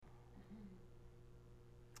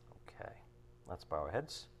Let's bow our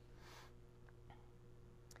heads.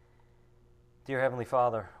 Dear Heavenly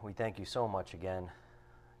Father, we thank you so much again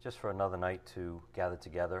just for another night to gather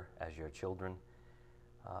together as your children.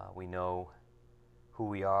 We know who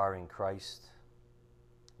we are in Christ.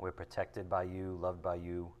 We're protected by you, loved by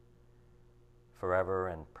you forever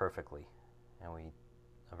and perfectly. And we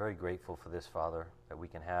are very grateful for this, Father, that we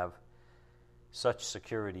can have such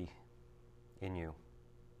security in you.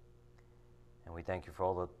 And we thank you for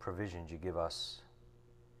all the provisions you give us,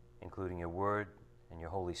 including your word and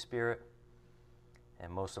your Holy Spirit,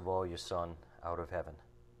 and most of all, your Son out of heaven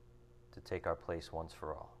to take our place once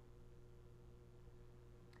for all.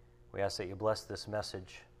 We ask that you bless this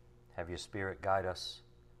message, have your Spirit guide us,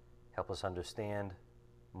 help us understand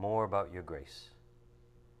more about your grace.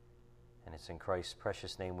 And it's in Christ's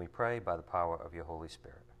precious name we pray by the power of your Holy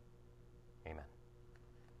Spirit. Amen.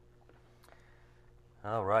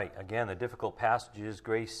 All right, again, the difficult passages,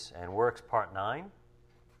 Grace and Works, Part 9.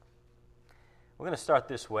 We're going to start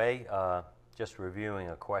this way, just reviewing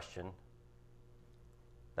a question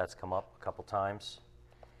that's come up a couple times.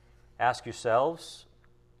 Ask yourselves,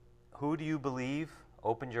 who do you believe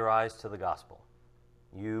opened your eyes to the gospel,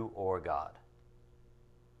 you or God?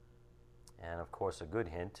 And of course, a good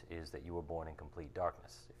hint is that you were born in complete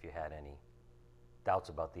darkness, if you had any doubts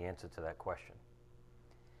about the answer to that question.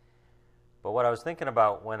 But what I was thinking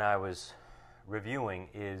about when I was reviewing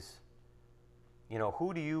is,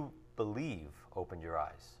 who do you believe opened your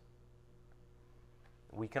eyes?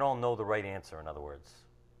 We can all know the right answer, in other words.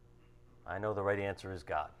 I know the right answer is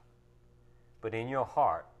God. But in your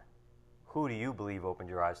heart, who do you believe opened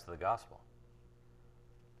your eyes to the gospel?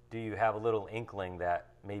 Do you have a little inkling that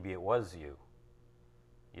maybe it was you,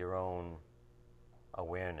 your own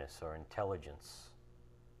awareness or intelligence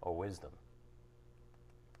or wisdom?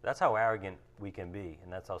 That's how arrogant we can be,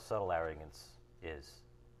 and that's how subtle arrogance is.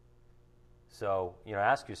 So,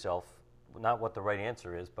 ask yourself, not what the right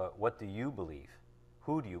answer is, but what do you believe?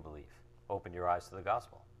 Who do you believe opened your eyes to the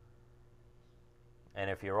gospel? And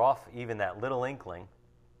if you're off even that little inkling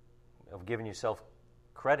of giving yourself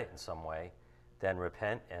credit in some way, then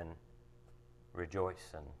repent and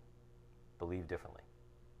rejoice and believe differently.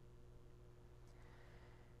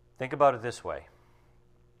 Think about it this way.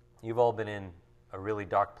 You've all been in a really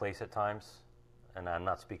dark place at times, and I'm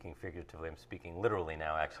not speaking figuratively, I'm speaking literally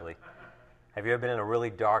now, actually. Have you ever been in a really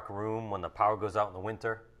dark room when the power goes out in the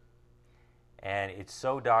winter? And it's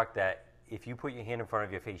so dark that if you put your hand in front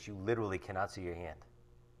of your face, you literally cannot see your hand.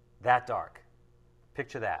 That dark.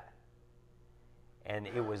 Picture that. And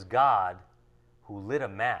it was God who lit a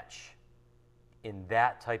match in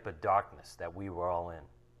that type of darkness that we were all in.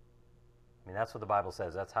 I mean, that's what the Bible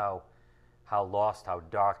says. That's how lost, how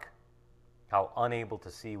dark, how unable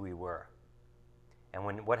to see we were.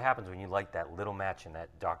 And what happens when you light that little match in that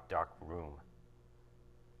dark, dark room?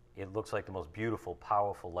 It looks like the most beautiful,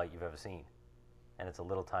 powerful light you've ever seen. And it's a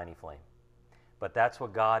little tiny flame. But that's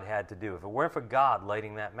what God had to do. If it weren't for God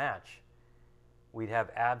lighting that match, we'd have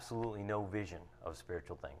absolutely no vision of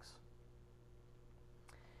spiritual things.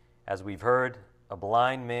 As we've heard, a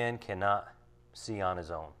blind man cannot see on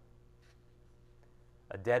his own.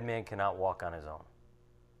 A dead man cannot walk on his own,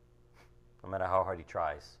 no matter how hard he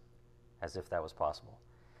tries, as if that was possible.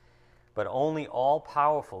 But only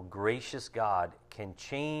all-powerful, gracious God can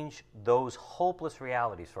change those hopeless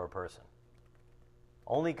realities for a person.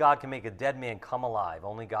 Only God can make a dead man come alive.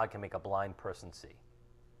 Only God can make a blind person see.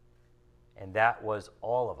 And that was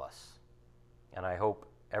all of us. And I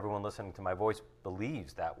hope everyone listening to my voice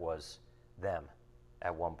believes that was them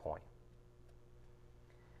at one point.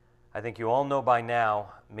 I think you all know by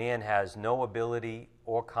now, man has no ability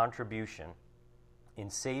or contribution in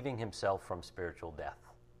saving himself from spiritual death.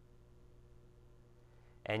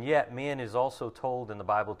 And yet, man is also told in the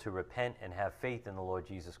Bible to repent and have faith in the Lord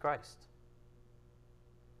Jesus Christ.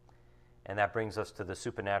 And that brings us to the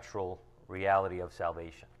supernatural reality of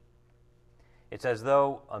salvation. It's as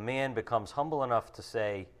though a man becomes humble enough to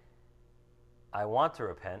say, I want to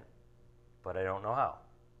repent, but I don't know how.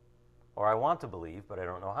 Or I want to believe, but I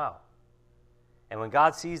don't know how. And when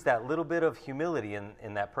God sees that little bit of humility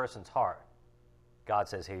in that person's heart, God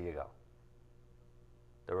says, here you go.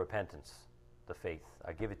 The repentance, the faith,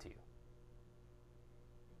 I give it to you.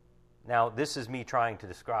 Now, this is me trying to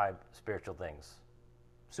describe spiritual things,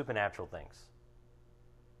 supernatural things.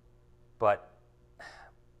 But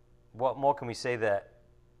what more can we say that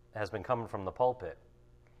has been coming from the pulpit?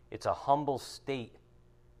 It's a humble state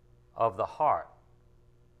of the heart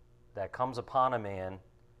that comes upon a man,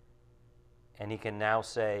 and he can now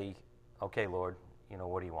say, okay, Lord,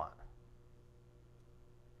 what do you want?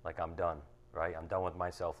 Like, I'm done, right? I'm done with my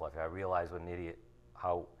self-life. I realize what an idiot,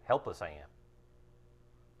 how helpless I am.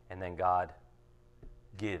 and then God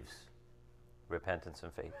gives repentance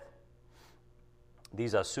and faith.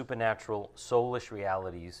 These are supernatural, soulish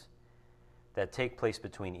realities that take place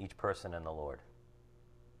between each person and the Lord.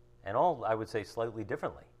 And all, I would say, slightly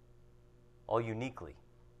differently, all uniquely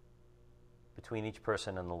between each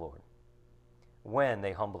person and the Lord when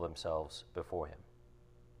they humble themselves before Him.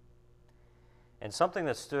 And something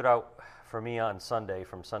that stood out for me on Sunday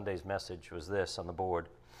from Sunday's message was this on the board.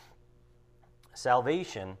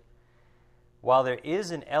 Salvation, while there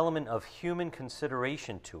is an element of human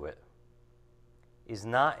consideration to it, is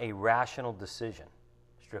not a rational decision,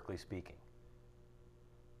 strictly speaking.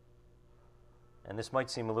 And this might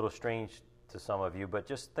seem a little strange to some of you, but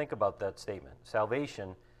just think about that statement.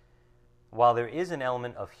 Salvation, while there is an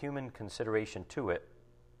element of human consideration to it,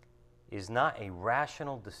 is not a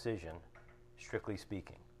rational decision, strictly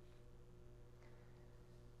speaking.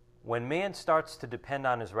 When man starts to depend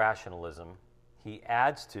on his rationalism, he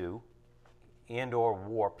adds to and or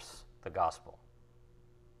warps the gospel.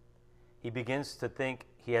 He begins to think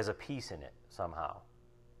he has a piece in it somehow,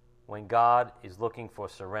 when God is looking for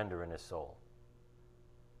surrender in his soul.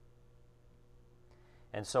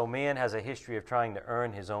 And so man has a history of trying to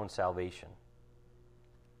earn his own salvation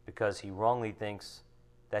because he wrongly thinks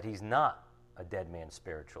that he's not a dead man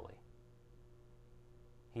spiritually.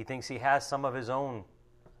 He thinks he has some of his own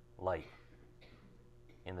light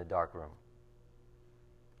in the dark room.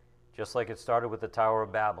 Just like it started with the Tower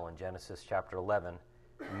of Babel in Genesis chapter 11,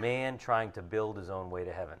 man trying to build his own way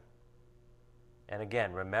to heaven. And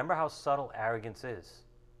again, remember how subtle arrogance is.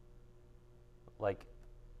 Like,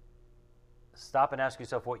 stop and ask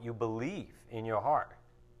yourself what you believe in your heart,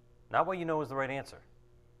 not what you know is the right answer.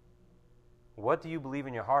 What do you believe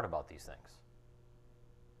in your heart about these things?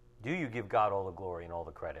 Do you give God all the glory and all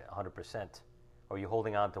the credit, 100%? Or are you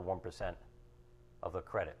holding on to 1% of the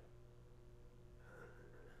credit?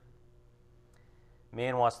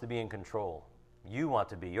 Man wants to be in control. You want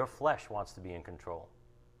to be. Your flesh wants to be in control.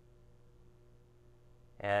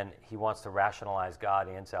 And he wants to rationalize God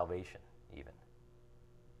and salvation, even.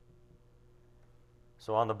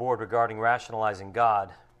 So on the board regarding rationalizing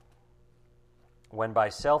God, when by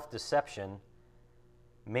self-deception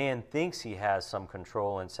man thinks he has some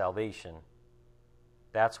control in salvation,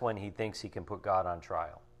 that's when he thinks he can put God on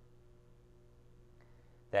trial.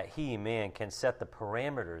 That he, man, can set the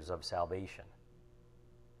parameters of salvation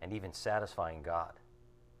and even satisfying God.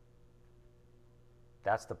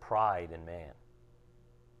 That's the pride in man.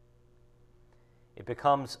 It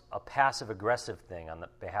becomes a passive-aggressive thing on the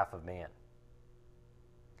behalf of man.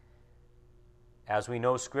 As we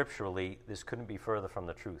know scripturally, this couldn't be further from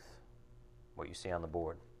the truth, what you see on the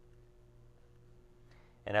board.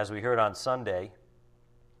 And as we heard on Sunday,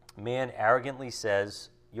 man arrogantly says,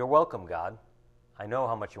 "You're welcome, God. I know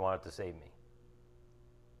how much you wanted to save me."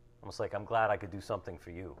 Almost like, I'm glad I could do something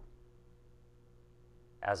for you.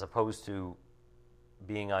 As opposed to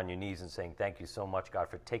being on your knees and saying, "Thank you so much, God,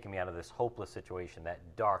 for taking me out of this hopeless situation,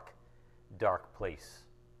 that dark, dark place."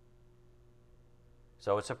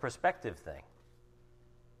 So it's a perspective thing.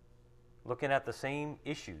 Looking at the same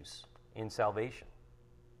issues in salvation.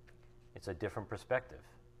 It's a different perspective.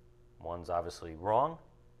 One's obviously wrong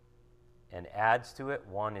and adds to it.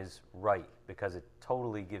 One is right because it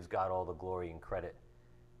totally gives God all the glory and credit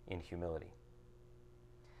in humility.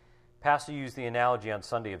 Pastor used the analogy on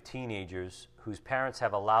Sunday of teenagers whose parents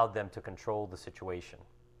have allowed them to control the situation.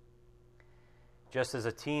 Just as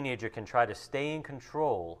a teenager can try to stay in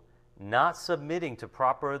control, not submitting to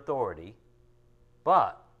proper authority,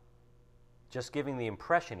 but just giving the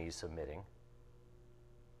impression he's submitting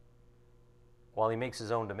while he makes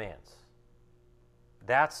his own demands.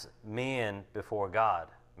 That's man before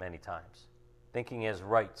God many times, thinking he has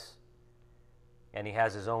rights, and he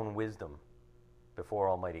has his own wisdom before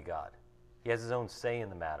Almighty God. He has his own say in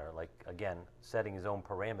the matter, like, again, setting his own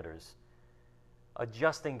parameters,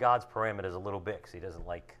 adjusting God's parameters a little bit because he doesn't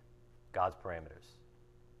like God's parameters,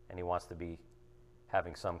 and he wants to be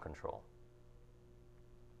having some control.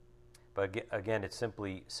 But again, it's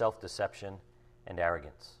simply self-deception and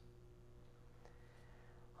arrogance.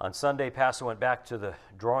 On Sunday, Pastor went back to the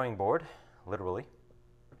drawing board, literally.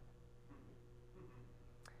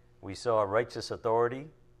 We saw righteous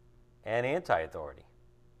authority and anti-authority.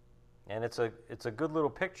 And it's a good little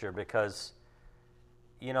picture because,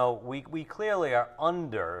 you know, we clearly are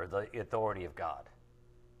under the authority of God.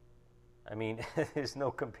 I mean, there's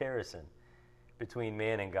no comparison between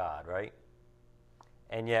man and God, right?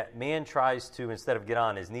 And yet man tries to, instead of get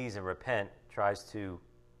on his knees and repent, tries to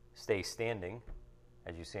stay standing,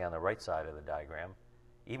 as you see on the right side of the diagram,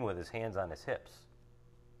 even with his hands on his hips,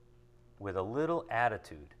 with a little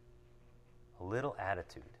attitude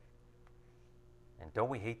And don't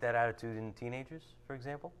we hate that attitude in teenagers, for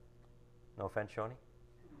example? No offense, Shoni.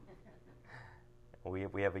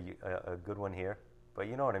 We have a good one here. But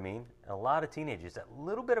you know what I mean. A lot of teenagers, that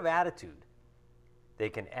little bit of attitude. They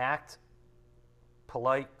can act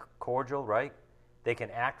polite, cordial, right? They can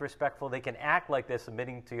act respectful. They can act like they're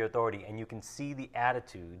submitting to your authority, and you can see the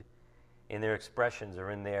attitude in their expressions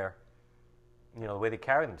or in their, the way they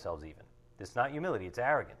carry themselves even. It's not humility, it's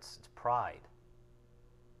arrogance, it's pride.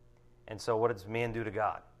 And so what does man do to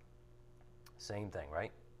God? Same thing,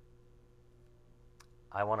 right?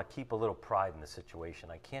 I want to keep a little pride in the situation.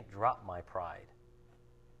 I can't drop my pride.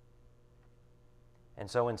 And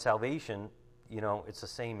so in salvation, it's the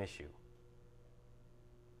same issue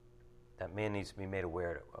that man needs to be made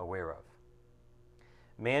aware of.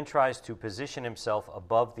 Man tries to position himself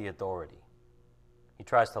above the authority. He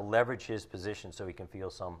tries to leverage his position so he can feel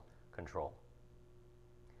some control.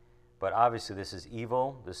 But obviously this is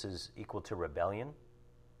evil. This is equal to rebellion,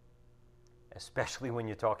 especially when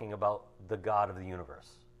you're talking about the God of the universe.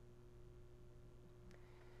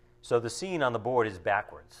 So the scene on the board is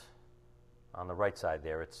backwards. On the right side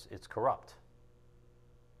there, it's corrupt.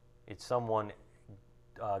 It's someone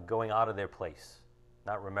going out of their place,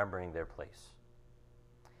 not remembering their place.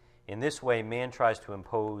 In this way, man tries to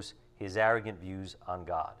impose his arrogant views on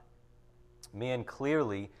God. Man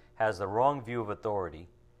clearly has the wrong view of authority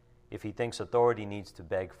if he thinks authority needs to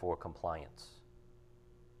beg for compliance.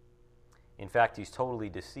 In fact, he's totally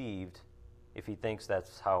deceived if he thinks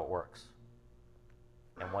that's how it works.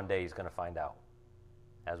 And one day he's going to find out,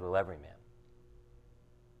 as will every man.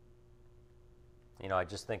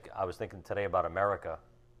 I was thinking today about America,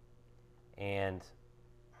 and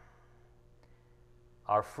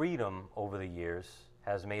our freedom over the years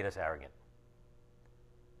has made us arrogant.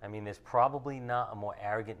 I mean, there's probably not a more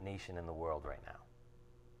arrogant nation in the world right now.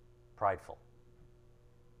 Prideful.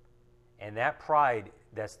 And that pride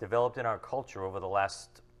that's developed in our culture over the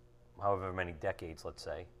last however many decades, let's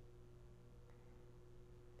say,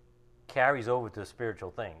 carries over to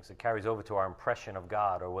spiritual things. It carries over to our impression of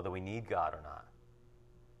God or whether we need God or not.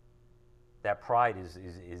 That pride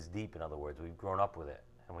is deep, in other words. We've grown up with it.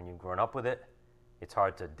 And when you've grown up with it, it's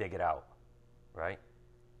hard to dig it out, right?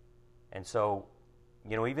 And so,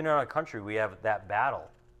 even in our country, we have that battle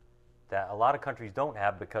that a lot of countries don't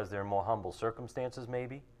have because they're in more humble circumstances,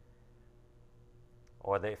 maybe.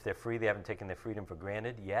 Or if they're free, they haven't taken their freedom for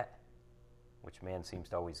granted yet, which man seems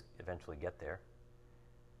to always eventually get there.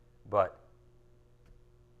 But,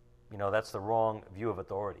 that's the wrong view of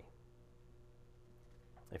authority,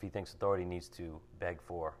 if he thinks authority needs to beg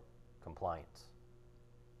for compliance.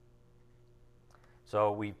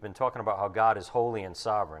 So we've been talking about how God is holy and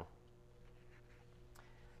sovereign.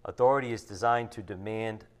 Authority is designed to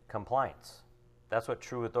demand compliance. That's what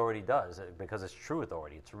true authority does, because it's true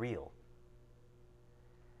authority. It's real.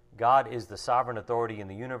 God is the sovereign authority in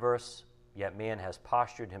the universe, yet man has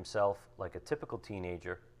postured himself like a typical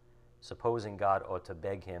teenager, supposing God ought to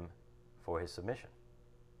beg him for his submission.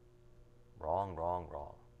 Wrong, wrong,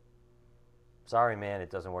 wrong. Sorry, man, it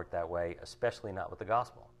doesn't work that way, especially not with the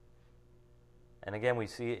gospel. And again, we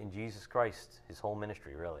see it in Jesus Christ, his whole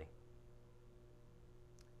ministry, really.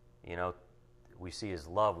 We see his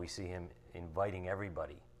love. We see him inviting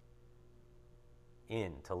everybody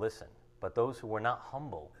in to listen. But those who were not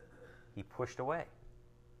humble, he pushed away.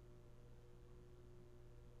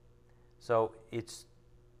 So it's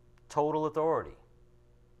total authority.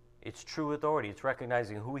 It's true authority. It's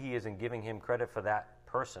recognizing who he is and giving him credit for that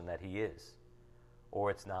person that he is. Or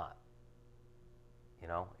it's not.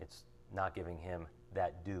 It's not giving him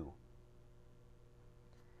that due.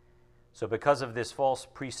 So because of this false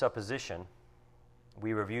presupposition,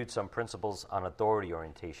 we reviewed some principles on authority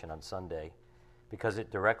orientation on Sunday because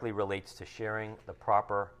it directly relates to sharing the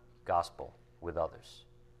proper gospel with others.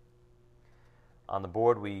 On the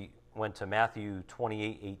board, we went to Matthew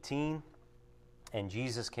 28:18, and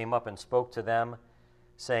Jesus came up and spoke to them,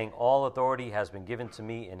 saying, "All authority has been given to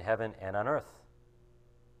me in heaven and on earth."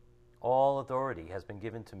 All authority has been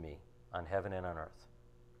given to me on heaven and on earth.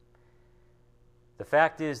 The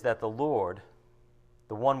fact is that the Lord,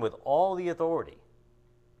 the one with all the authority,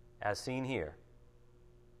 as seen here,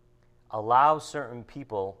 allows certain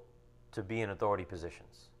people to be in authority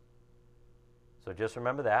positions. So just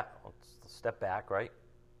remember that. Let's step back, right?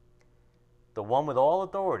 The one with all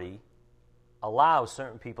authority allows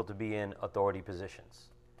certain people to be in authority positions.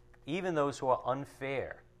 Even those who are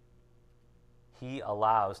unfair, he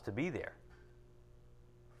allows to be there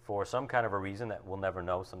for some kind of a reason that we'll never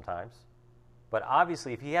know sometimes. But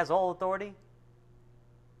obviously, if he has all authority,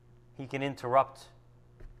 he can interrupt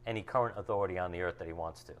any current authority on the earth that he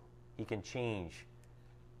wants to. He can change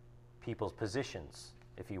people's positions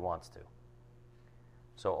if he wants to.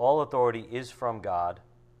 So all authority is from God,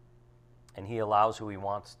 and he allows who he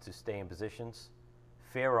wants to stay in positions,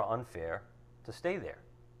 fair or unfair, to stay there.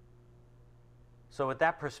 So with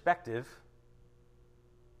that perspective,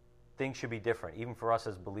 things should be different, even for us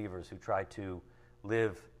as believers who try to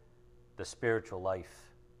live the spiritual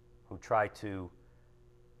life, who try to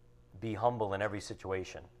be humble in every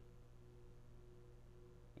situation.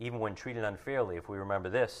 Even when treated unfairly, if we remember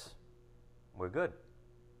this, we're good.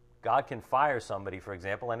 God can fire somebody, for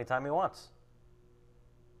example, anytime he wants.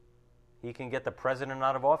 He can get the president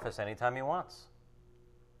out of office anytime he wants.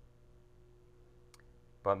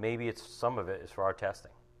 But maybe some of it is for our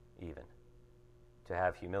testing, even, to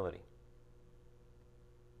have humility.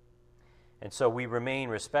 And so we remain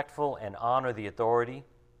respectful and honor the authority,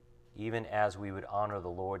 even as we would honor the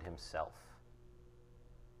Lord himself,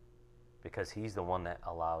 because he's the one that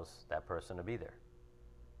allows that person to be there.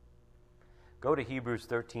 Go to Hebrews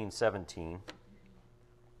 13:17.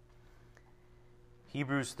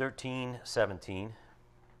 Hebrews 13:17.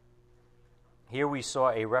 Here we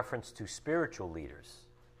saw a reference to spiritual leaders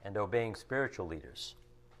and obeying spiritual leaders.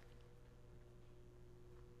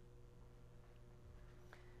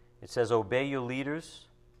 It says, obey your leaders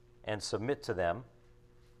and submit to them.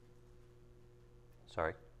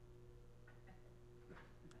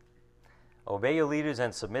 Obey your leaders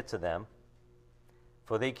and submit to them,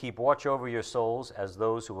 for they keep watch over your souls as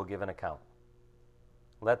those who will give an account.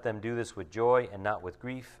 Let them do this with joy and not with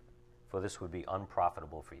grief, for this would be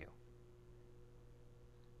unprofitable for you.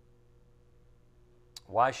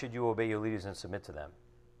 Why should you obey your leaders and submit to them?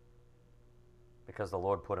 Because the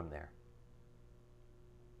Lord put them there.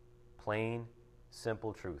 Plain,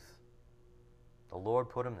 simple truth. The Lord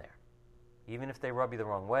put them there. Even if they rub you the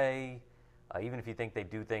wrong way, even if you think they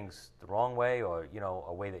do things the wrong way, or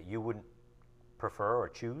a way that you wouldn't prefer or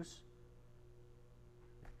choose,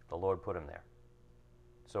 the Lord put them there.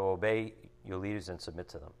 So obey your leaders and submit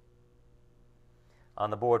to them. On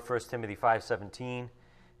the board, 1 Timothy 5:17,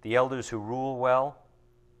 the elders who rule well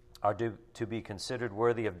are to be considered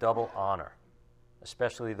worthy of double honor,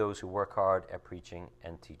 especially those who work hard at preaching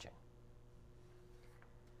and teaching.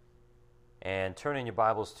 And turn in your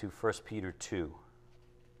Bibles to 1 Peter 2,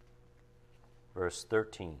 verse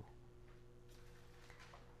 13.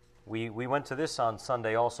 We went to this on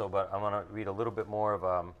Sunday also, but I'm going to read a little bit more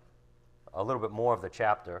of the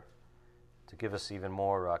chapter to give us even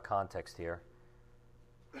more context here.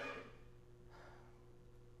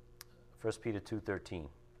 1 Peter 2:13.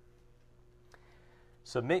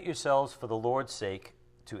 Submit yourselves for the Lord's sake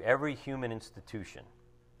to every human institution,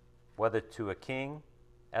 whether to a king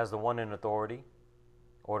as the one in authority,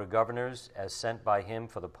 or to governors as sent by him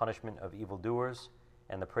for the punishment of evildoers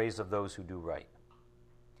and the praise of those who do right.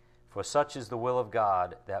 For such is the will of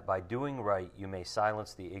God, that by doing right you may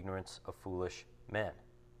silence the ignorance of foolish men.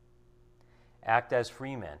 Act as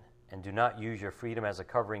free men, and do not use your freedom as a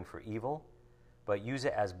covering for evil, but use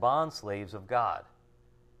it as bondslaves of God.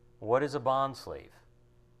 What is a bondslave?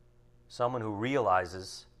 Someone who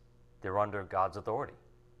realizes they're under God's authority.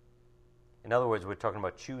 In other words, we're talking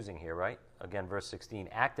about choosing here, right? Again, verse 16,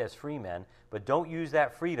 act as free men, but don't use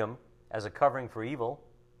that freedom as a covering for evil,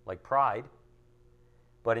 like pride,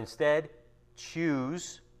 but instead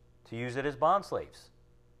choose to use it as bondslaves.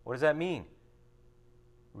 What does that mean?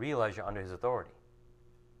 Realize you're under his authority.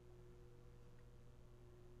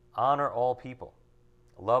 Honor all people.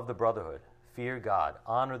 Love the brotherhood. Fear God.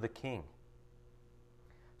 Honor the king.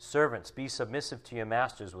 Servants, be submissive to your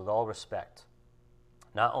masters with all respect,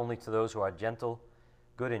 not only to those who are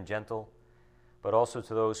good and gentle, but also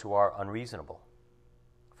to those who are unreasonable.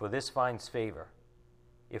 For this finds favor,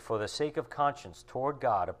 if for the sake of conscience toward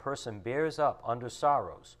God a person bears up under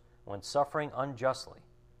sorrows when suffering unjustly.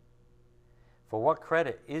 For what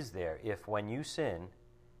credit is there if, when you sin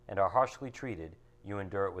and are harshly treated, you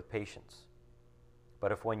endure it with patience?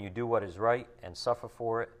 But if when you do what is right and suffer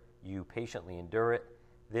for it, you patiently endure it,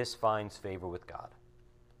 this finds favor with God.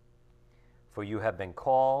 For you have been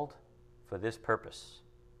called for this purpose,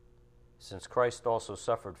 since Christ also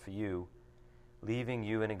suffered for you, leaving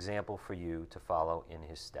you an example for you to follow in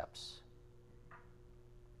his steps.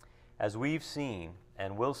 As we've seen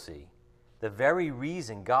and will see, the very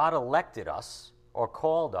reason God elected us or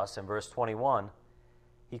called us in verse 21,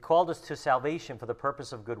 he called us to salvation for the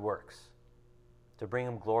purpose of good works, to bring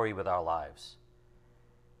him glory with our lives,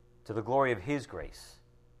 to the glory of his grace.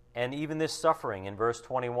 And even this suffering in verse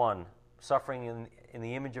 21, suffering in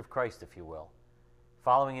the image of Christ, if you will,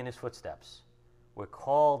 following in his footsteps, we're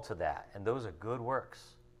called to that, and those are good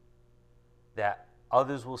works that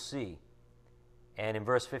others will see And in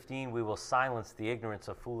verse 15, we will silence the ignorance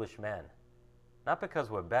of foolish men. Not because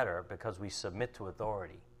we're better, because we submit to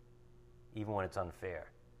authority, even when it's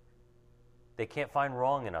unfair. They can't find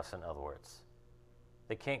wrong in us, in other words.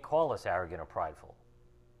 They can't call us arrogant or prideful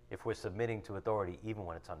if we're submitting to authority, even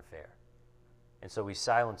when it's unfair. And so we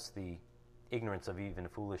silence the ignorance of even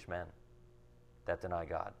foolish men that deny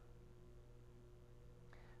God.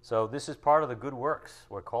 So this is part of the good works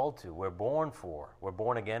we're called to, we're born for, we're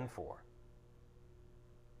born again for.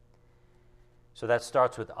 So that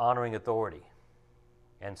starts with honoring authority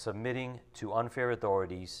and submitting to unfair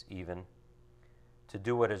authorities, even to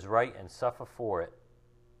do what is right and suffer for it.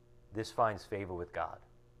 This finds favor with God.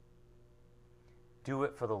 Do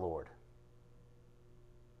it for the Lord.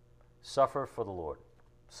 Suffer for the Lord.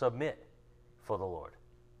 Submit for the Lord.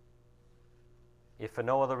 If for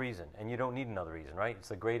no other reason, and you don't need another reason, right? It's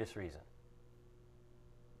the greatest reason.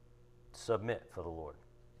 Submit for the Lord.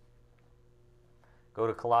 Go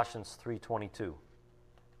to Colossians 3:22.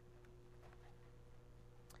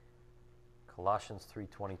 Colossians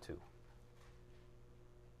 3:22.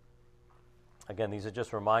 Again, these are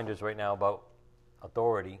just reminders right now about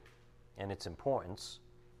authority and its importance.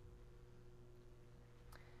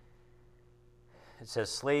 It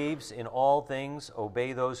says, "Slaves, in all things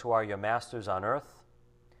obey those who are your masters on earth,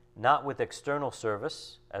 not with external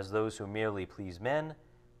service, as those who merely please men,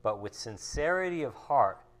 but with sincerity of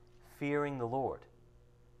heart, fearing the Lord.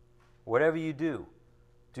 Whatever you do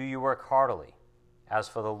your work heartily, as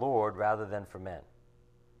for the Lord rather than for men,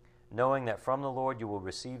 knowing that from the Lord you will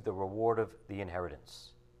receive the reward of the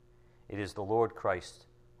inheritance. It is the Lord Christ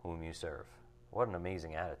whom you serve." What an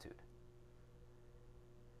amazing attitude.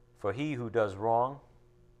 "For he who does wrong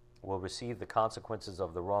will receive the consequences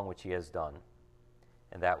of the wrong which he has done,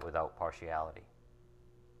 and that without partiality."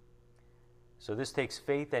 So this takes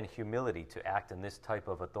faith and humility to act in this type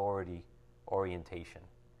of authority orientation.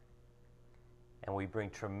 And we bring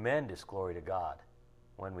tremendous glory to God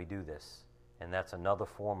when we do this. And that's another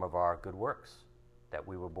form of our good works that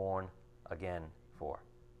we were born again for.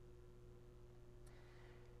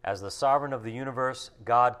 As the sovereign of the universe,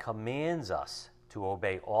 God commands us to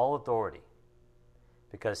obey all authority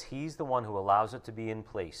because he's the one who allows it to be in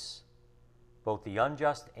place, both the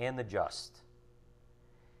unjust and the just.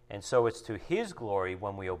 And so it's to his glory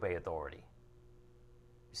when we obey authority.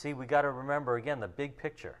 You see, we got to remember again the big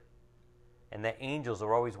picture, and that angels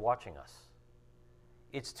are always watching us.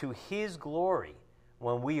 It's to his glory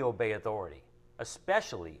when we obey authority,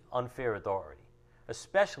 especially unfair authority,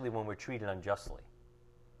 especially when we're treated unjustly.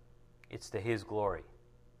 It's to his glory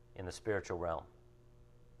in the spiritual realm.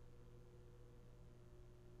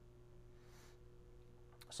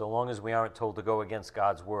 So long as we aren't told to go against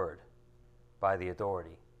God's word by the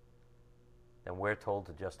authority, then we're told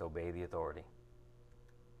to just obey the authority.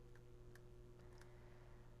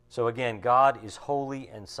 So again, God is holy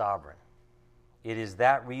and sovereign. It is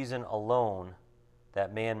that reason alone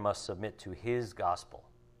that man must submit to his gospel.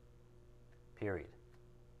 Period.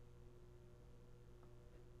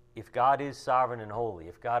 If God is sovereign and holy,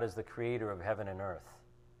 if God is the creator of heaven and earth,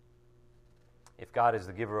 if God is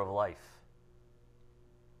the giver of life,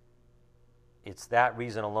 it's that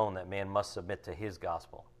reason alone that man must submit to his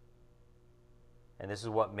gospel. And this is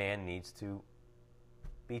what man needs to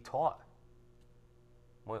be taught,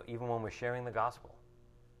 even when we're sharing the gospel.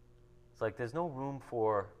 It's like there's no room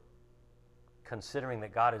for considering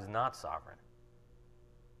that God is not sovereign.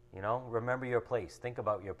 You know, remember your place. Think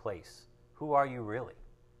about your place. Who are you really?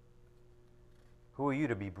 Who are you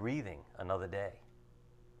to be breathing another day?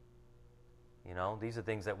 You know, these are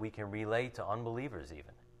things that we can relay to unbelievers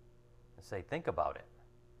even. And say, think about it.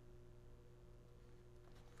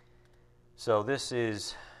 So this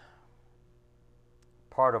is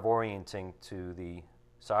part of orienting to the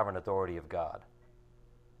sovereign authority of God.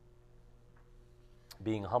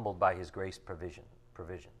 Being humbled by his grace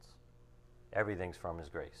provisions. Everything's from his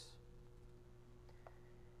grace.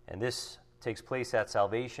 And this takes place at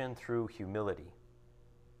salvation through humility.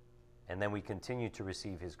 And then we continue to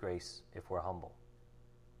receive his grace if we're humble.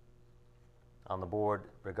 On the board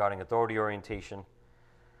regarding authority orientation,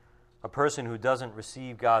 a person who doesn't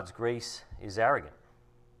receive God's grace is arrogant.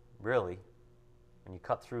 Really, when you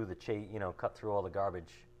cut through cut through all the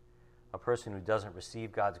garbage, a person who doesn't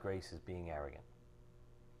receive God's grace is being arrogant.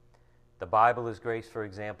 The Bible is grace, for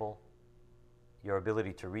example. Your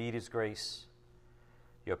ability to read is grace.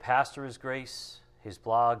 Your pastor is grace. His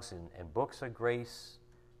blogs and books are grace.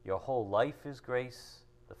 Your whole life is grace.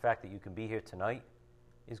 The fact that you can be here tonight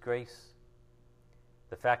is grace.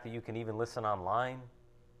 The fact that you can even listen online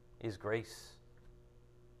is grace.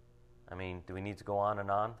 I mean, do we need to go on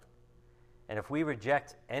and on? And if we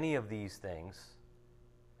reject any of these things,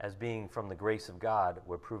 as being from the grace of God,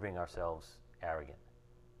 we're proving ourselves arrogant.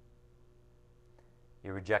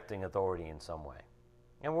 You're rejecting authority in some way.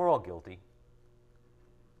 And we're all guilty.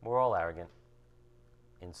 We're all arrogant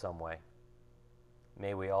in some way.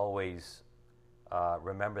 May we always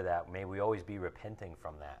remember that. May we always be repenting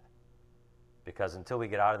from that. Because until we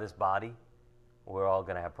get out of this body, we're all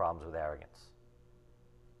going to have problems with arrogance.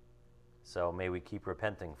 So may we keep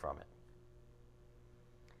repenting from it.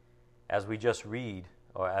 As we just read,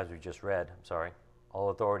 or as we just read, all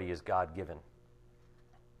authority is God-given.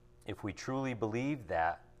 If we truly believed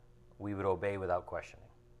that, we would obey without questioning.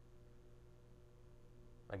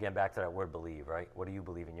 Again, back to that word believe, right? What do you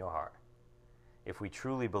believe in your heart? If we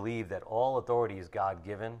truly believe that all authority is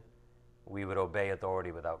God-given, we would obey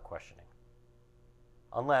authority without questioning.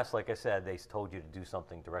 Unless, like I said, they told you to do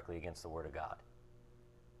something directly against the Word of God.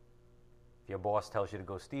 If your boss tells you to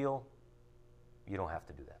go steal, you don't have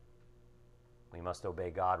to do that. We must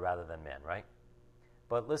obey God rather than men, right?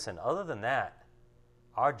 But listen, other than that,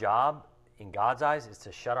 our job in God's eyes is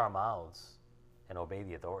to shut our mouths and obey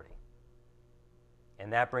the authority.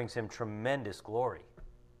 And that brings him tremendous glory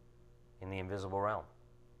in the invisible realm.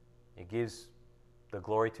 It gives the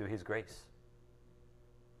glory to his grace.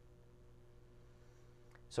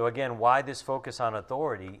 So again, why this focus on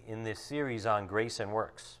authority in this series on grace and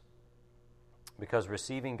works? Because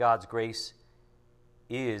receiving God's grace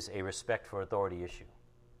is a respect for authority issue,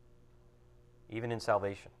 even in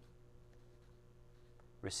salvation.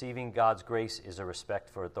 Receiving God's grace is a respect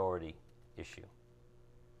for authority issue.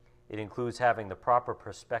 It includes having the proper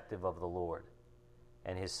perspective of the Lord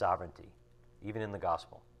and his sovereignty, even in the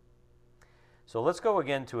gospel. So let's go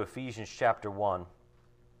again to Ephesians chapter 1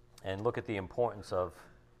 and look at the importance of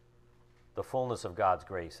the fullness of God's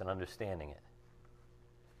grace and understanding it.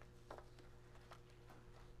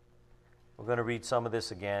 We're going to read some of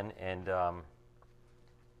this again, and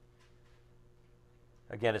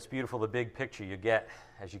again, it's beautiful the big picture you get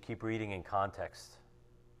as you keep reading in context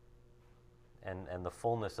and the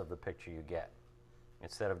fullness of the picture you get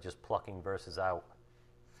instead of just plucking verses out.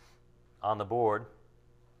 On the board,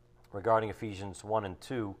 regarding Ephesians 1 and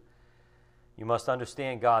 2, you must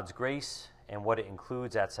understand God's grace and what it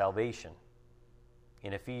includes at salvation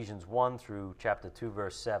in Ephesians 1 through chapter 2,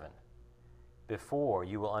 verse 7, before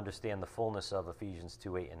you will understand the fullness of Ephesians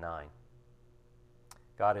 2, 8, and 9.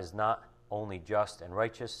 God is not only just and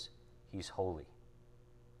righteous, he's holy.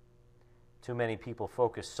 Too many people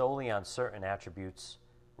focus solely on certain attributes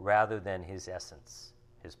rather than his essence,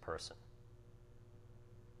 his person.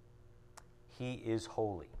 He is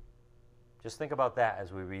holy. Just think about that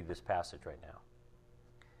as we read this passage right now.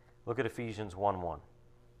 Look at Ephesians 1:1.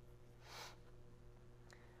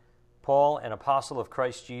 Paul, an apostle of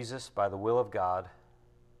Christ Jesus by the will of God,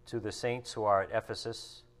 to the saints who are at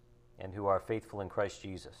Ephesus and who are faithful in Christ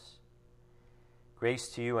Jesus. Grace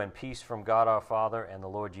to you and peace from God our Father and the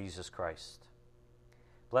Lord Jesus Christ.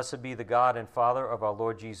 Blessed be the God and Father of our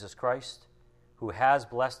Lord Jesus Christ, who has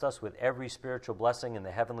blessed us with every spiritual blessing in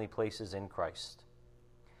the heavenly places in Christ,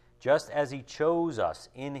 just as he chose us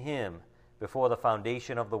in him before the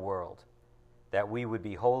foundation of the world, that we would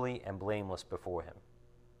be holy and blameless before him.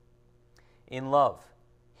 In love,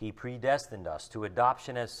 he predestined us to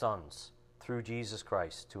adoption as sons through Jesus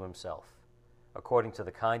Christ to himself, according to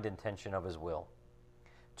the kind intention of his will,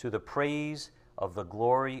 to the praise of the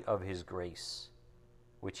glory of his grace,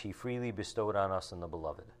 which he freely bestowed on us in the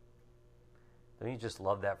beloved. Don't you just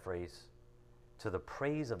love that phrase? To the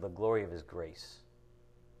praise of the glory of his grace,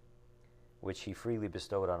 which he freely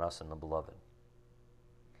bestowed on us in the beloved.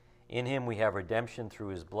 In him we have redemption through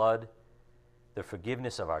his blood, the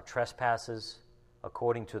forgiveness of our trespasses,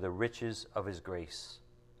 according to the riches of his grace,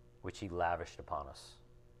 which he lavished upon us.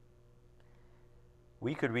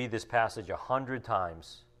 We could read this passage 100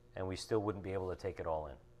 times, and we still wouldn't be able to take it all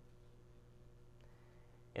in.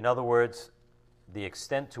 In other words, the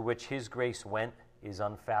extent to which his grace went is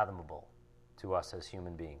unfathomable to us as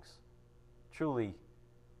human beings. Truly,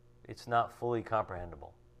 it's not fully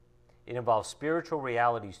comprehensible. It involves spiritual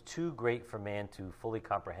realities too great for man to fully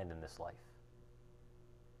comprehend in this life.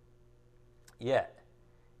 Yet,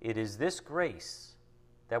 it is this grace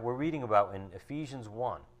that we're reading about in Ephesians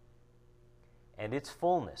 1 and its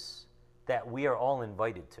fullness that we are all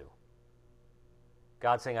invited to.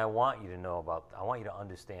 God's saying, I want you to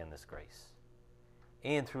understand this grace.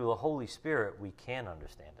 And through the Holy Spirit, we can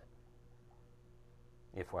understand it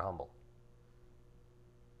if we're humble.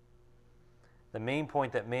 The main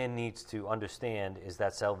point that man needs to understand is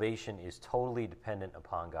that salvation is totally dependent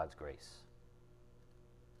upon God's grace.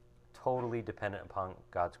 Totally dependent upon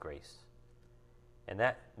God's grace. And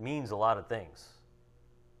that means a lot of things.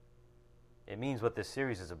 It means what this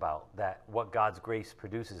series is about, that what God's grace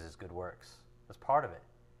produces is good works. That's part of it.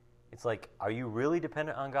 It's like, are you really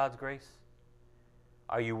dependent on God's grace?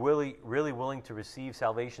 Are you really willing to receive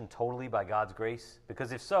salvation totally by God's grace?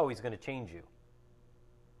 Because if so, he's going to change you.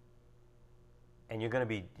 And you're going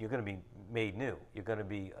to be made new. You're going to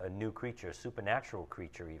be a new creature, a supernatural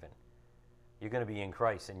creature even. You're going to be in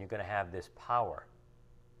Christ, and you're going to have this power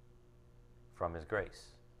from his grace.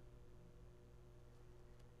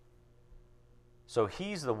 So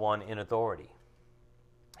he's the one in authority.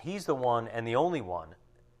 He's the one and the only one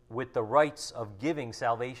with the rights of giving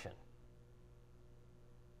salvation.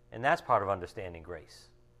 And that's part of understanding grace.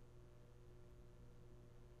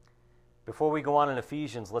 Before we go on in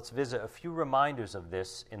Ephesians, let's visit a few reminders of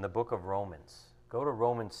this in the book of Romans. Go to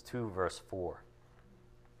Romans 2, verse 4.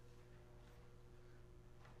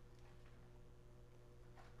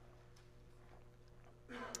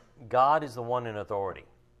 God is the one in authority.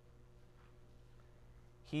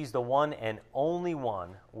 He's the one and only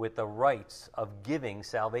one with the rights of giving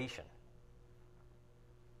salvation.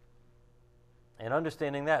 And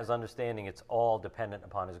understanding that is understanding it's all dependent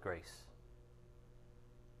upon his grace.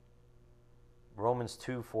 Romans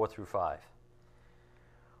 2, 4 through 5.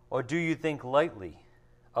 Or do you think lightly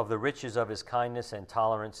of the riches of his kindness and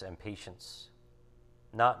tolerance and patience,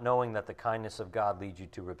 not knowing that the kindness of God leads you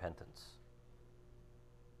to repentance?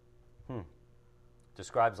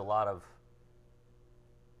 Describes a lot of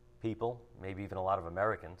people, maybe even a lot of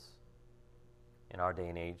Americans in our day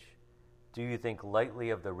and age. Do you think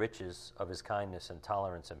lightly of the riches of his kindness and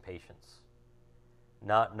tolerance and patience,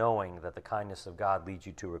 not knowing that the kindness of God leads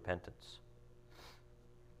you to repentance?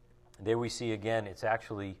 There we see again, it's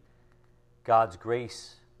actually God's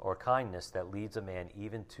grace or kindness that leads a man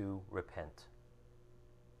even to repent.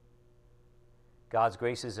 God's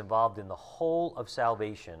grace is involved in the whole of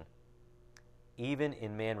salvation, even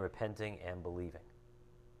in man repenting and believing.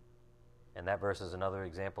 And that verse is another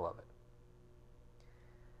example of it.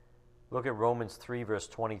 Look at Romans 3, verse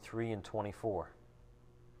 23 and 24.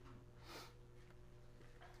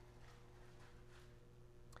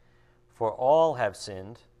 For all have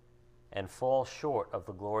sinned and fall short of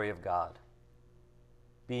the glory of God,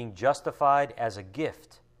 being justified as a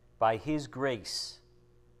gift by his grace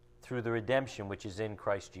through the redemption which is in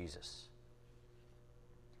Christ Jesus.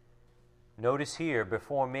 Notice here,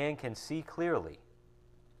 before man can see clearly,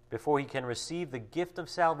 before he can receive the gift of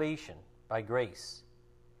salvation by grace,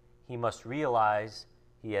 he must realize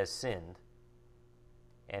he has sinned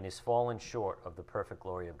and is fallen short of the perfect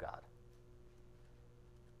glory of God.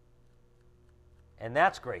 And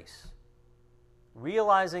that's grace.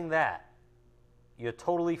 Realizing that you're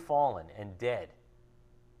totally fallen and dead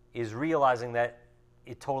is realizing that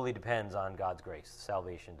it totally depends on God's grace.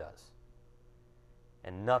 Salvation does.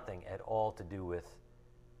 And nothing at all to do with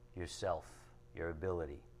yourself, your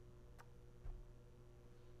ability.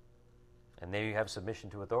 And there you have submission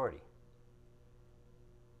to authority.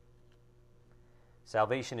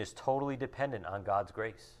 Salvation is totally dependent on God's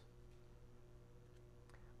grace.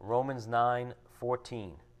 Romans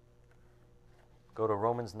 9:14. Go to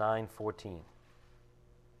Romans 9:14.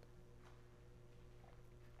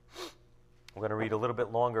 We're going to read a little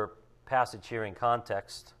bit longer passage here in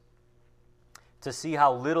context to see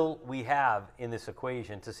how little we have in this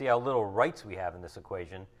equation, to see how little rights we have in this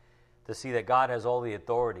equation, to see that God has all the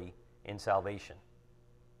authority in salvation.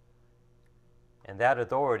 And that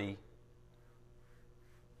authority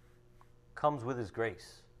comes with his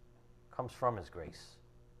grace, comes from his grace.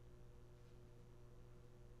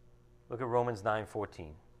 Look at Romans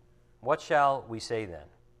 9:14. What shall we say then?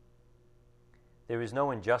 There is no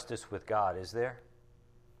injustice with God, is there?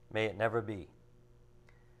 May it never be.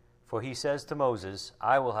 For he says to Moses,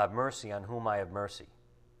 I will have mercy on whom I have mercy,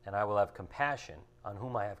 and I will have compassion on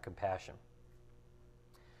whom I have compassion.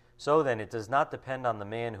 So then, it does not depend on the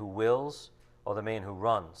man who wills or the man who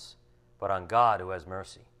runs, but on God who has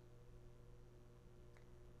mercy.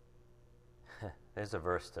 There's a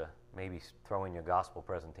verse to maybe throw in your gospel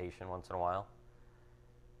presentation once in a while.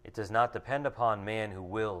 It does not depend upon man who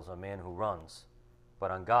wills or man who runs,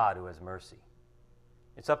 but on God who has mercy.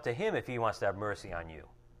 It's up to him if he wants to have mercy on you.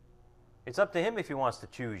 It's up to him if he wants to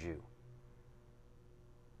choose you.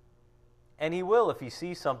 And he will if he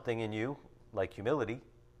sees something in you, like humility.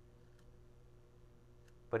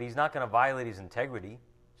 But he's not going to violate his integrity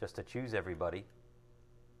just to choose everybody.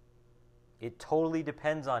 It totally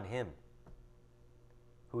depends on him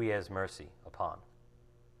who he has mercy upon.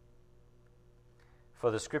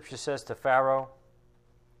 For the scripture says to Pharaoh,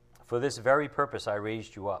 for this very purpose I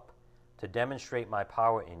raised you up, to demonstrate my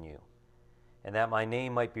power in you, and that my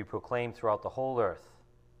name might be proclaimed throughout the whole earth.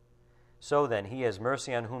 So then, he has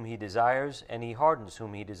mercy on whom he desires, and he hardens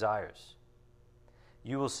whom he desires.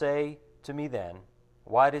 You will say to me then,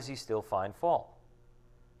 why does he still find fault?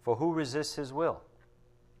 For who resists his will?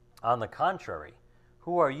 On the contrary,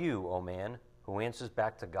 who are you, O man, who answers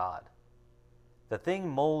back to God? The thing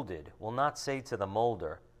molded will not say to the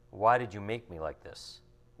molder, why did you make me like this?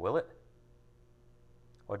 Will it?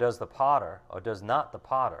 Or does not the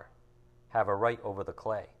potter have a right over the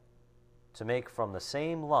clay, to make from the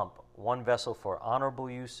same lump one vessel for honorable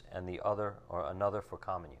use and the other or another for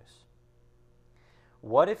common use?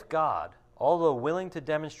 What if God, although willing to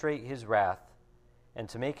demonstrate his wrath and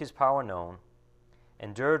to make his power known,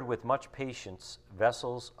 endured with much patience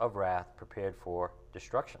vessels of wrath prepared for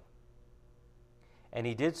destruction? And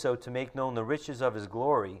he did so to make known the riches of his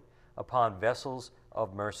glory upon vessels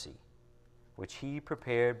of mercy, which he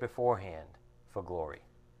prepared beforehand for glory.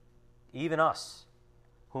 Even us,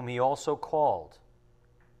 whom he also called,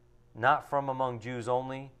 not from among Jews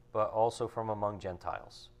only, but also from among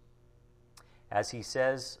Gentiles. As he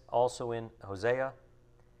says also in Hosea,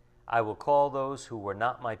 I will call those who were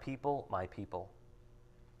not my people,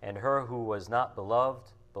 and her who was not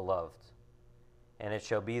beloved, beloved. And it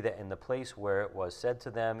shall be that in the place where it was said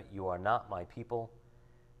to them, you are not my people,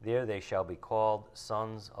 there they shall be called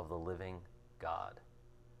sons of the living God.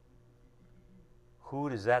 Who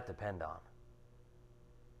does that depend on?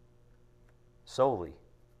 Solely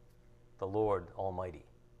the Lord Almighty.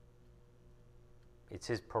 It's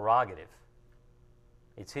his prerogative.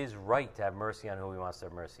 It's his right to have mercy on whom he wants to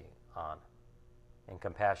have mercy on, and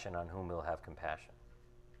compassion on whom he'll have compassion.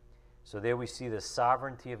 So there we see the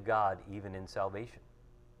sovereignty of God even in salvation.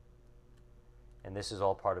 And this is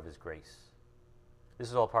all part of his grace. This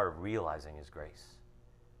is all part of realizing his grace,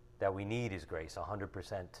 that we need his grace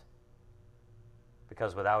 100%,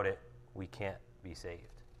 because without it, we can't be saved.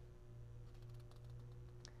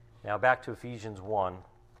 Now back to Ephesians 1,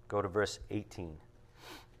 go to verse 18.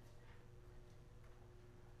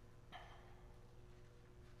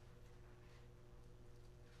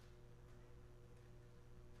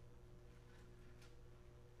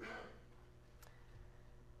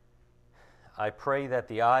 I pray that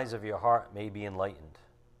the eyes of your heart may be enlightened,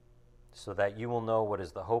 so that you will know what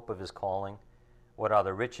is the hope of his calling, what are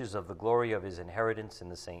the riches of the glory of his inheritance in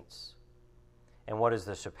the saints, and what is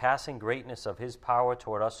the surpassing greatness of his power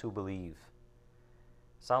toward us who believe.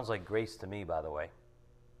 Sounds like grace to me, by the way.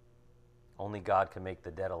 Only God can make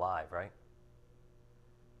the dead alive, right?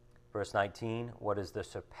 Verse 19, what is the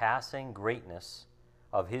surpassing greatness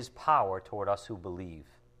of his power toward us who believe?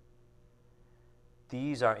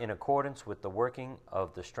 These are in accordance with the working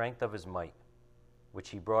of the strength of his might, which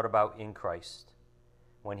he brought about in Christ,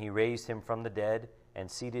 when he raised him from the dead and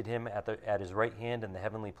seated him at his right hand in the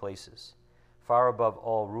heavenly places, far above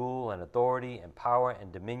all rule and authority and power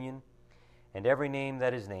and dominion, and every name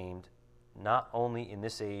that is named, not only in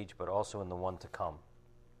this age, but also in the one to come.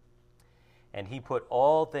 And he put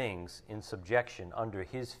all things in subjection under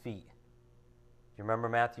his feet. Do you remember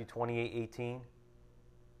Matthew 28:18?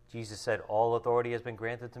 Jesus said, all authority has been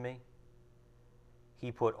granted to me.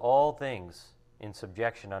 He put all things in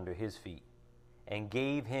subjection under his feet and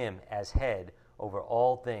gave him as head over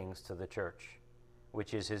all things to the church,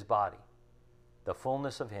 which is his body, the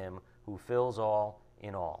fullness of him who fills all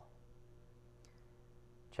in all.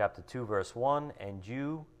 Chapter 2, verse 1, and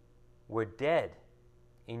you were dead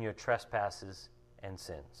in your trespasses and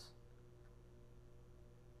sins.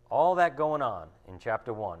 All that going on in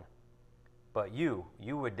chapter 1. But you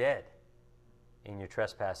were dead in your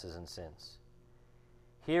trespasses and sins.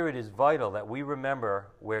 Here it is vital that we remember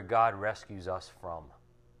where God rescues us from.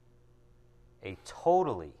 A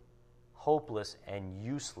totally hopeless and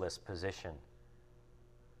useless position.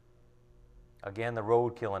 Again, the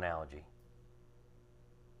roadkill analogy.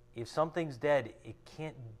 If something's dead, it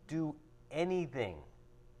can't do anything.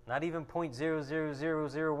 Not even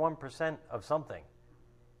 0.00001% of something.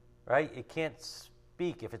 Right? It can't speak.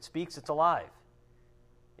 If it speaks, it's alive.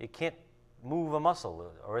 It can't move a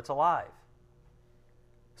muscle, or it's alive.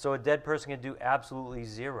 So a dead person can do absolutely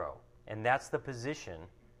zero. And that's the position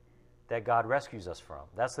that God rescues us from.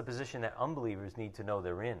 That's the position that unbelievers need to know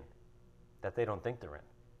they're in, that they don't think they're in.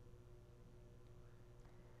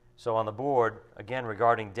 So on the board, again,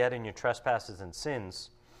 regarding dead in your trespasses and sins,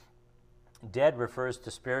 dead refers to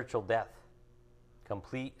spiritual death,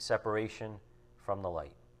 complete separation from the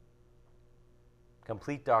light.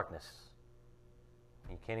 Complete darkness.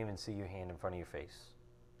 You can't even see your hand in front of your face.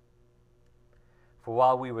 For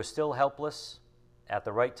while we were still helpless, at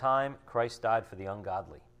the right time, Christ died for the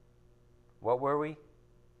ungodly. What were we?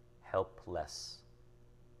 Helpless.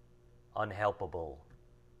 Unhelpable.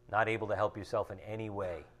 Not able to help yourself in any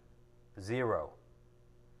way. Zero.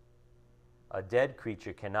 A dead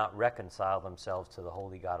creature cannot reconcile themselves to the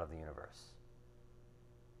holy God of the universe.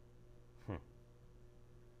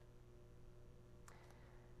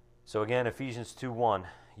 So again, Ephesians 2:1,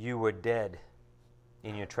 you were dead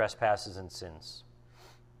in your trespasses and sins,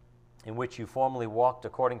 in which you formerly walked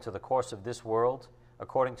according to the course of this world,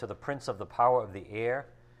 according to the prince of the power of the air,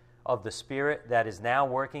 of the spirit that is now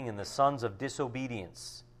working in the sons of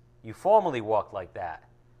disobedience. You formerly walked like that,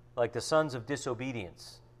 like the sons of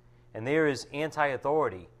disobedience. And there is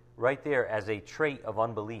anti-authority right there as a trait of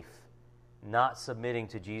unbelief, not submitting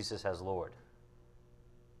to Jesus as Lord.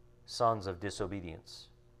 Sons of disobedience.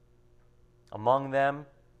 Among them,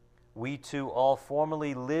 we too all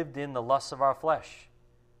formerly lived in the lusts of our flesh.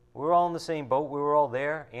 We were all in the same boat. We were all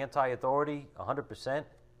there, anti-authority, 100%,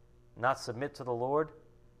 not submit to the Lord.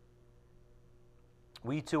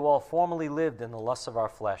 We too all formerly lived in the lusts of our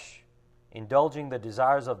flesh, indulging the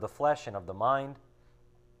desires of the flesh and of the mind,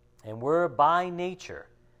 and were by nature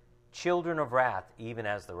children of wrath, even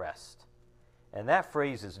as the rest. And that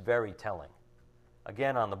phrase is very telling.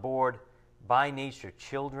 Again, on the board, by nature,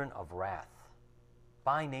 children of wrath.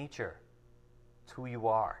 By nature, it's who you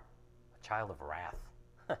are, a child of wrath.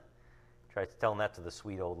 Try telling that to the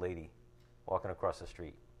sweet old lady walking across the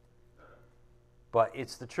street. But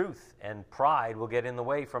it's the truth, and pride will get in the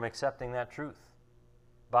way from accepting that truth.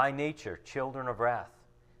 By nature, children of wrath.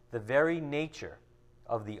 The very nature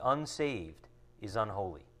of the unsaved is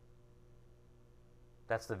unholy.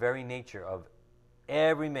 That's the very nature of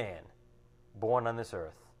every man born on this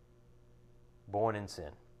earth, born in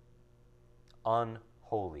sin.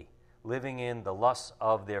 Unholy, living in the lusts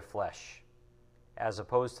of their flesh, as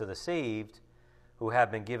opposed to the saved who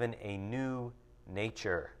have been given a new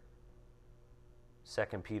nature.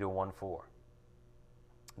 2 Peter 1:4.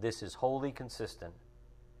 This is wholly consistent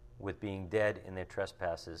with being dead in their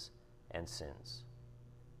trespasses and sins.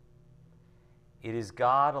 It is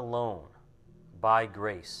God alone, by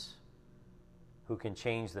grace, who can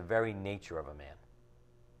change the very nature of a man,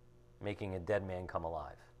 making a dead man come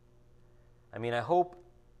alive. I mean, I hope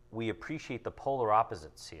we appreciate the polar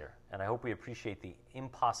opposites here, and I hope we appreciate the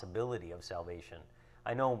impossibility of salvation.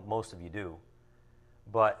 I know most of you do,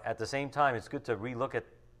 but at the same time, it's good to relook at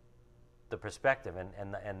the perspective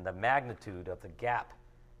and the magnitude of the gap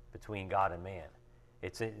between God and man.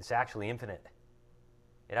 It's actually infinite.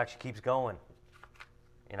 It actually keeps going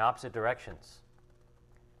in opposite directions,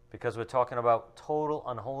 because we're talking about total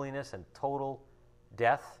unholiness and total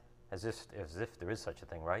death, as if there is such a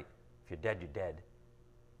thing, right? If you're dead, you're dead.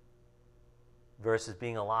 Versus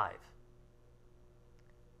being alive.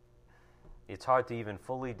 It's hard to even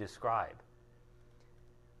fully describe.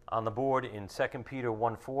 On the board in 2 Peter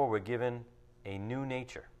 1:4, we're given a new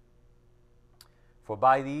nature. For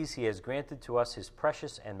by these he has granted to us his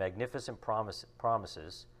precious and magnificent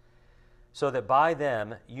promises, so that by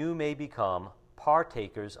them you may become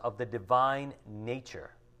partakers of the divine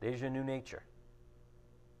nature. There's your new nature.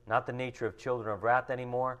 Not the nature of children of wrath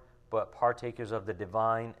anymore, but partakers of the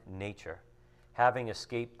divine nature, having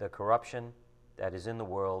escaped the corruption that is in the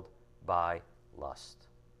world by lust.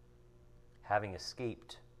 Having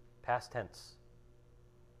escaped, past tense.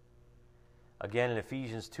 Again in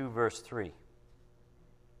Ephesians 2, verse 3.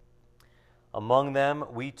 Among them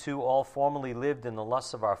we too all formerly lived in the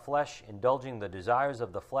lusts of our flesh, indulging the desires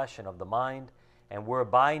of the flesh and of the mind, and were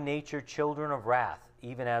by nature children of wrath,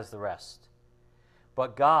 even as the rest.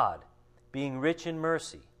 But God, being rich in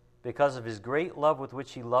mercy, because of his great love with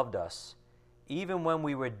which he loved us, even when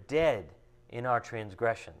we were dead in our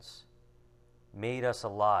transgressions, made us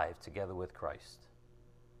alive together with Christ.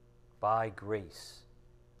 By grace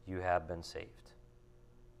you have been saved.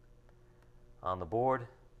 On the board,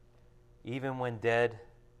 even when dead,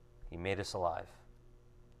 he made us alive.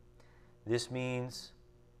 This means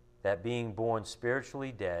that being born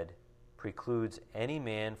spiritually dead precludes any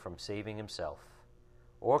man from saving himself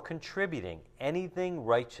or contributing anything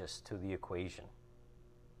righteous to the equation.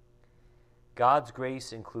 God's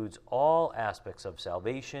grace includes all aspects of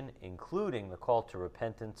salvation, including the call to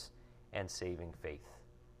repentance and saving faith.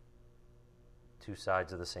 Two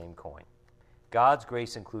sides of the same coin. God's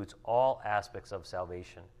grace includes all aspects of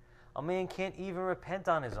salvation. A man can't even repent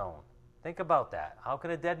on his own. Think about that. How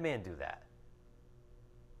can a dead man do that?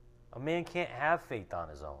 A man can't have faith on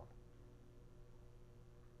his own.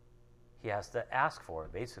 He has to ask for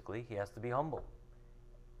it, basically. He has to be humble.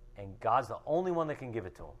 And God's the only one that can give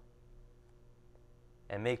it to him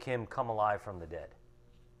and make him come alive from the dead.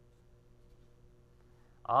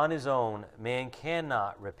 On his own, man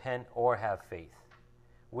cannot repent or have faith,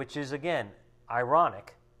 which is, again,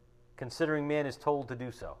 ironic, considering man is told to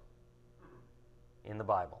do so in the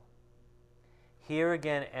Bible. here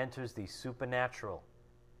again enters the supernatural.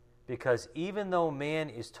 Because even though man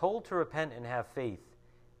is told to repent and have faith,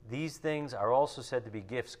 these things are also said to be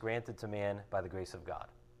gifts granted to man by the grace of God,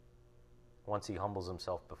 once he humbles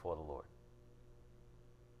himself before the Lord.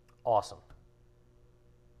 Awesome.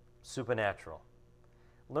 Supernatural.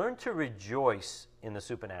 Learn to rejoice in the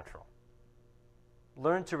supernatural.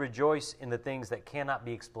 Learn to rejoice in the things that cannot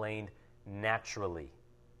be explained naturally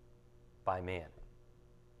by man.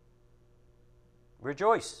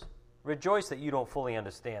 Rejoice. Rejoice that you don't fully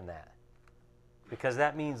understand that. Because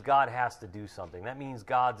that means God has to do something. That means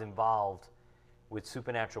God's involved with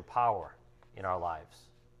supernatural power in our lives.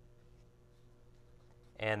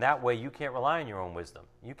 And that way you can't rely on your own wisdom.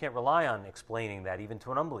 You can't rely on explaining that even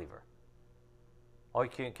to an unbeliever. All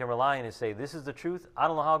you can rely on is say, this is the truth. I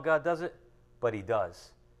don't know how God does it, but he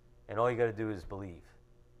does. And all you got to do is believe.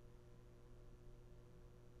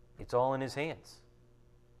 It's all in his hands.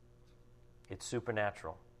 It's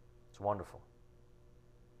supernatural. It's wonderful.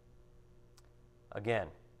 Again,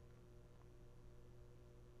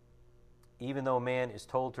 even though man is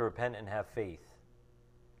told to repent and have faith,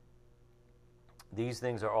 these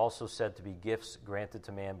things are also said to be gifts granted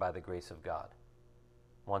to man by the grace of God,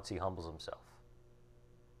 once he humbles himself.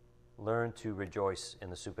 Learn to rejoice in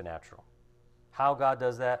the supernatural. How God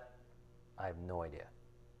does that, I have no idea.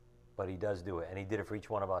 But he does do it, and he did it for each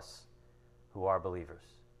one of us who are believers.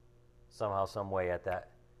 Somehow, some way, at that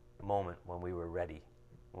moment when we were ready,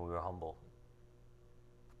 when we were humble,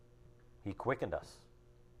 he quickened us.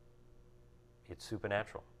 It's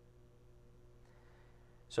supernatural.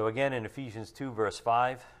 So again, in Ephesians 2, verse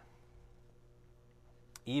 5,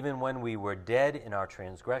 even when we were dead in our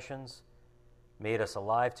transgressions, made us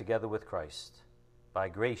alive together with Christ. By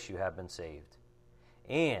grace you have been saved.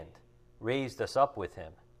 And raised us up with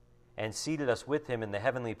him, and seated us with him in the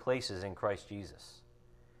heavenly places in Christ Jesus.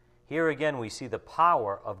 Here again we see the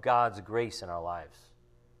power of God's grace in our lives.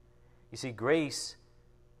 You see, grace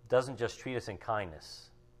doesn't just treat us in kindness.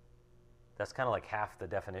 That's kind of like half the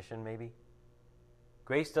definition, maybe.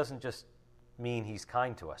 Grace doesn't just mean he's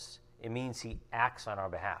kind to us. It means he acts on our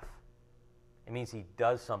behalf. It means he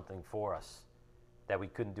does something for us that we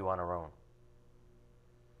couldn't do on our own.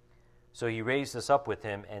 So he raised us up with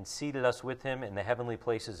him and seated us with him in the heavenly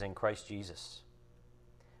places in Christ Jesus,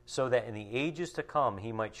 so that in the ages to come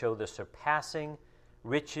he might show the surpassing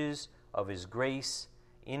riches of his grace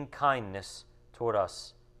in kindness toward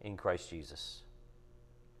us in Christ Jesus.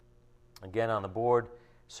 Again on the board,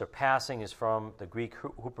 surpassing is from the Greek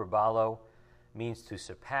huperbalo, means to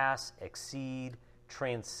surpass, exceed,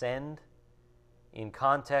 transcend. In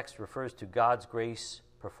context, refers to God's grace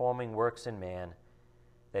performing works in man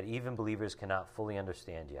that even believers cannot fully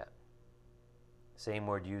understand yet. Same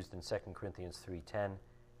word used in 2 Corinthians 3:10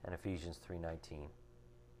 and Ephesians 3:19.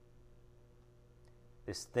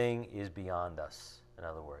 This thing is beyond us, in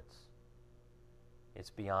other words. It's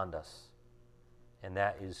beyond us. And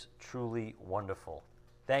that is truly wonderful.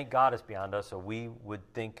 Thank God it's beyond us, or we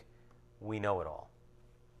would think we know it all.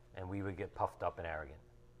 And we would get puffed up and arrogant.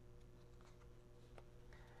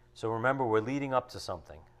 So remember, we're leading up to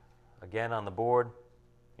something. Again, on the board,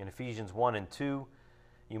 in Ephesians 1 and 2,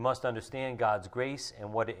 you must understand God's grace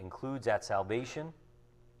and what it includes at salvation.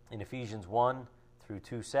 In Ephesians 1 through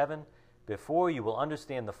 2:7, before you will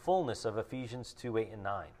understand the fullness of Ephesians 2:8 and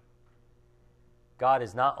 9. God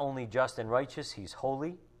is not only just and righteous, he's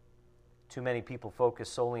holy. Too many people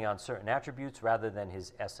focus solely on certain attributes rather than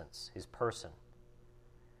his essence, his person.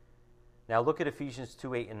 Now look at Ephesians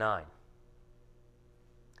 2:8 and 9.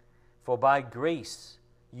 For by grace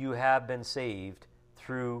you have been saved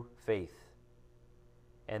through faith,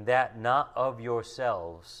 and that not of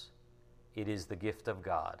yourselves, it is the gift of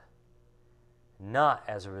God, not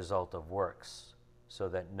as a result of works, so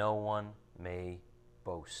that no one may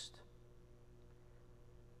boast.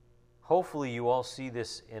 Hopefully you all see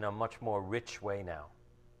this in a much more rich way now,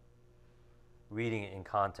 reading it in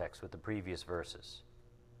context with the previous verses.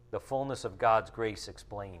 The fullness of God's grace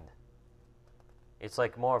explained. It's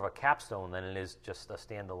like more of a capstone than it is just a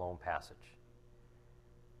standalone passage.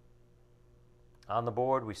 On the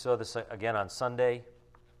board, we saw this again on Sunday.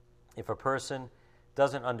 If a person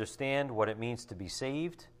doesn't understand what it means to be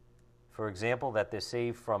saved, for example, that they're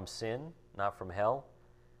saved from sin, not from hell,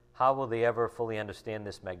 how will they ever fully understand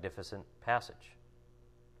this magnificent passage?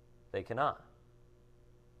 They cannot.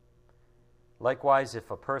 Likewise,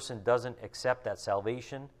 if a person doesn't accept that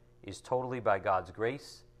salvation is totally by God's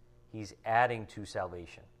grace, he's adding to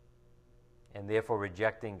salvation and therefore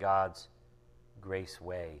rejecting God's grace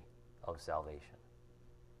way of salvation.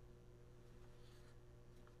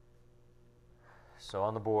 So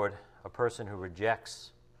on the board, a person who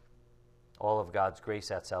rejects all of God's grace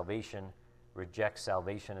at salvation rejects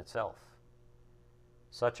salvation itself.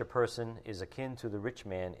 Such a person is akin to the rich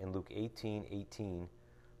man in Luke 18:18,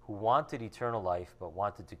 who wanted eternal life but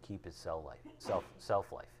wanted to keep his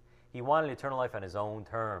self-life. He wanted eternal life on his own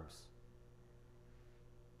terms.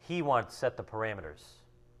 He wanted to set the parameters.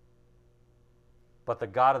 But the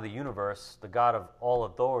God of the universe, the God of all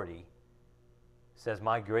authority, says,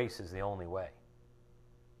 my grace is the only way.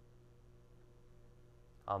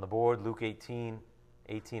 On the board, Luke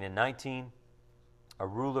 18:18 and 19, a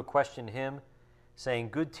ruler questioned him, saying,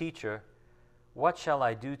 Good teacher, what shall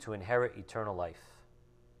I do to inherit eternal life?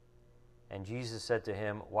 And Jesus said to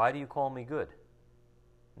him, Why do you call me good?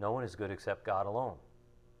 No one is good except God alone.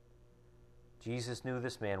 Jesus knew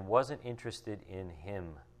this man wasn't interested in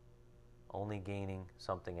him, only gaining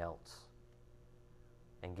something else,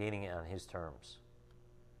 and gaining it on his terms.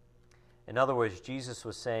 In other words, Jesus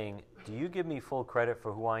was saying, do you give me full credit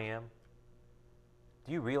for who I am?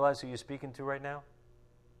 Do you realize who you're speaking to right now?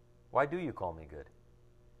 Why do you call me good?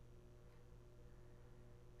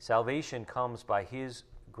 Salvation comes by his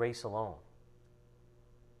grace alone.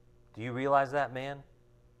 Do you realize that, man?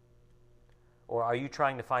 Or are you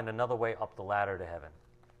trying to find another way up the ladder to heaven?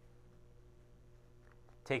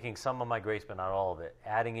 Taking some of my grace, but not all of it.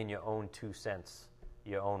 Adding in your own 2 cents,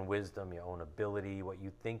 your own wisdom, your own ability, what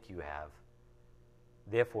you think you have.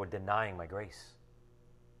 Therefore, denying my grace.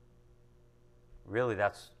 Really,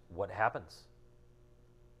 that's what happens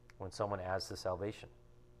when someone adds to salvation.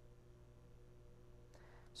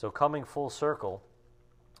 So coming full circle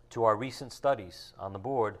to our recent studies on the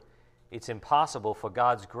board, it's impossible for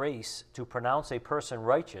God's grace to pronounce a person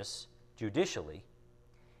righteous judicially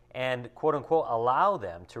and, quote unquote, allow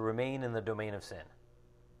them to remain in the domain of sin.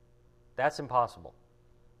 That's impossible.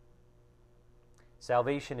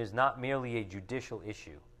 Salvation is not merely a judicial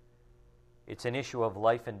issue. It's an issue of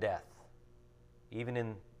life and death, even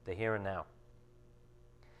in the here and now.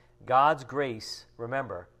 God's grace,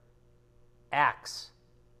 remember, acts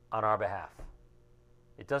on our behalf.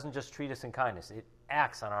 It doesn't just treat us in kindness. It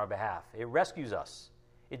acts on our behalf. It rescues us.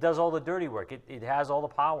 It does all the dirty work. It has all the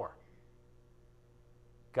power.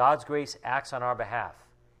 God's grace acts on our behalf.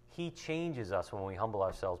 He changes us when we humble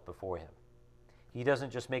ourselves before him. He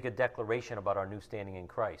doesn't just make a declaration about our new standing in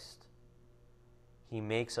Christ. He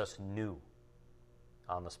makes us new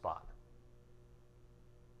on the spot.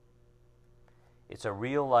 It's a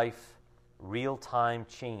real life, real-time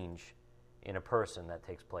change in a person that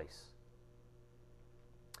takes place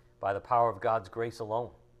by the power of God's grace alone,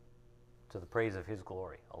 to the praise of his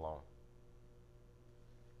glory alone.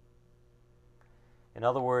 In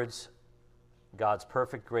other words, God's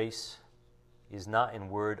perfect grace is not in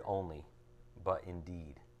word only, but in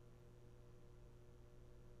deed.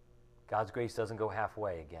 God's grace doesn't go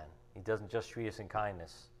halfway again. He doesn't just treat us in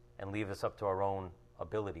kindness and leave us up to our own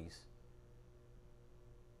abilities.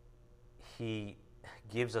 He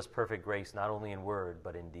gives us perfect grace not only in word,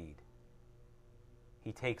 but in deed.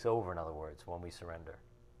 He takes over, in other words, when we surrender.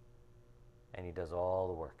 And he does all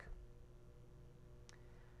the work.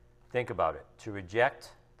 Think about it. To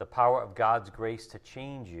reject the power of God's grace to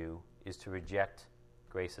change you is to reject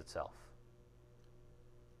grace itself.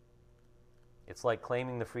 It's like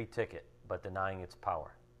claiming the free ticket, but denying its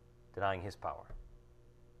power, denying his power.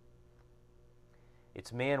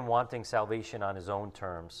 It's man wanting salvation on his own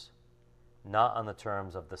terms, not on the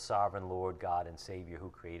terms of the sovereign Lord God and Savior who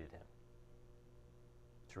created him.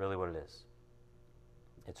 It's really what it is.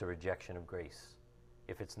 It's a rejection of grace.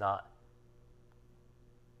 If it's not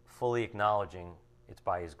fully acknowledging it's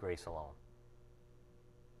by his grace alone.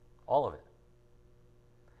 All of it.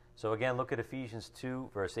 So again, look at Ephesians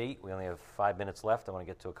 2, verse 8. We only have 5 minutes left. I want to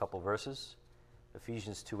get to a couple verses.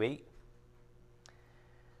 Ephesians 2:8.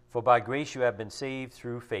 For by grace you have been saved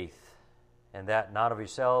through faith, and that not of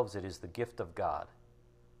yourselves, it is the gift of God,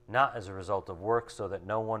 not as a result of works, so that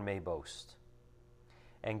no one may boast.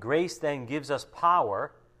 And grace then gives us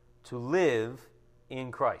power to live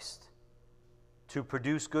in Christ, to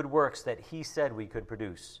produce good works that he said we could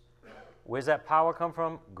produce. Where's that power come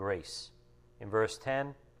from? Grace. In verse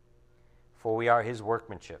 10, for we are his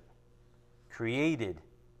workmanship, created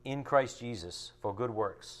in Christ Jesus for good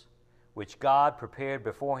works, which God prepared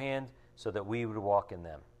beforehand so that we would walk in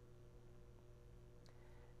them.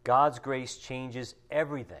 God's grace changes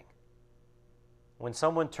everything. When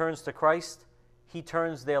someone turns to Christ, he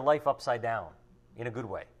turns their life upside down in a good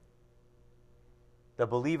way. The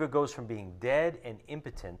believer goes from being dead and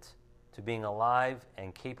impotent to being alive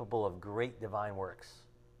and capable of great divine works.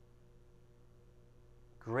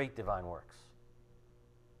 Great divine works.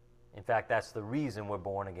 In fact, that's the reason we're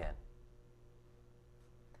born again.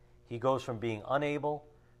 He goes from being unable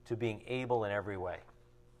to being able in every way.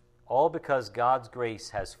 All because God's grace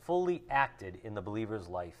has fully acted in the believer's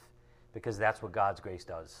life, because that's what God's grace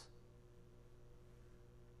does.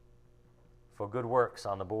 For good works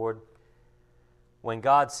on the board. When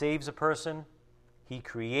God saves a person, he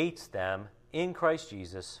creates them in Christ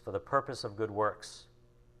Jesus for the purpose of good works.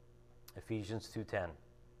 Ephesians 2:10.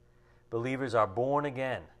 Believers are born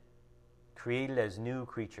again, created as new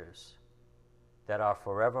creatures that are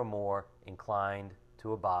forevermore inclined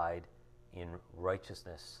to abide in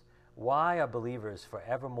righteousness. Why are believers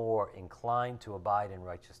forevermore inclined to abide in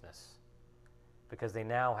righteousness? Because they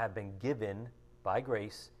now have been given, by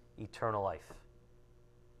grace, eternal life.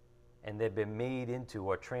 And they've been made into,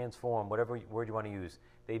 or transformed, whatever word you want to use,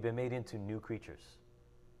 they've been made into new creatures.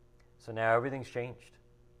 So now everything's changed.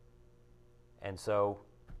 And so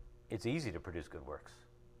it's easy to produce good works.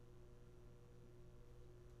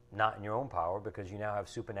 Not in your own power, because you now have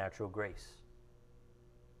supernatural grace.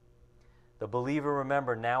 The believer,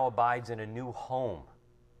 remember, now abides in a new home.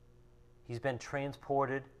 He's been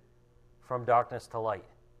transported from darkness to light.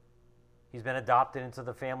 He's been adopted into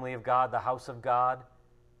the family of God, the house of God.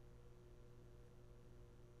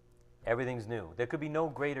 Everything's new. There could be no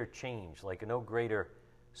greater change, like no greater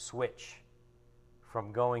switch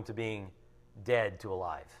from going to being dead to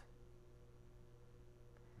alive.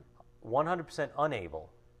 100% unable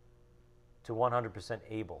to 100%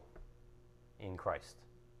 able in Christ.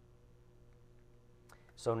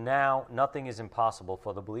 So now nothing is impossible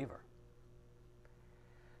for the believer.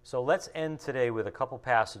 So let's end today with a couple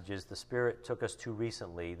passages the Spirit took us to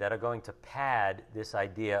recently that are going to pad this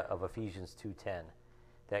idea of Ephesians 2:10,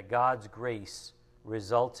 that God's grace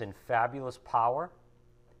results in fabulous power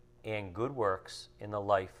and good works in the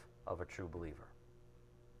life of a true believer.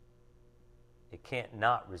 It can't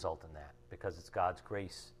not result in that, because it's God's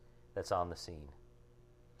grace that's on the scene.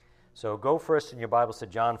 So go first in your Bibles to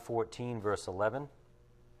John 14, verse 11.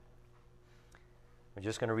 We're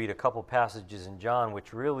just going to read a couple passages in John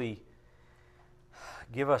which really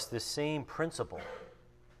give us this same principle.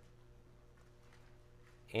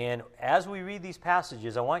 And as we read these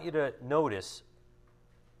passages, I want you to notice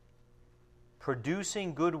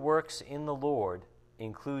producing good works in the Lord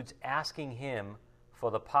includes asking Him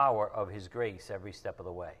for the power of His grace every step of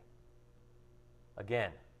the way.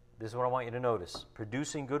 Again, this is what I want you to notice.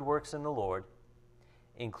 Producing good works in the Lord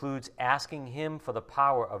includes asking Him for the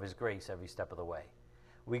power of His grace every step of the way.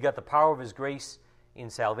 We got the power of His grace in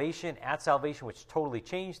salvation, at salvation, which totally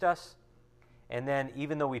changed us. And then,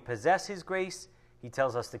 even though we possess His grace, He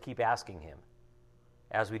tells us to keep asking Him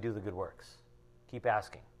as we do the good works. Keep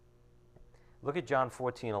asking. Look at John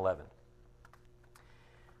 14:11.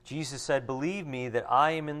 Jesus said, "Believe me that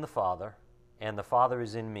I am in the Father, and the Father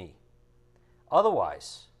is in me.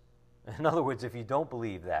 Otherwise," in other words, if you don't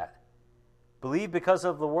believe that, believe because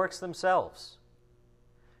of the works themselves.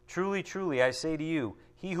 "Truly, truly, I say to you,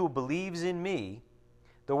 he who believes in me,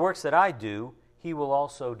 the works that I do, he will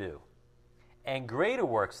also do. And greater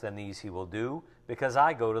works than these he will do, because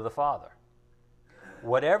I go to the Father.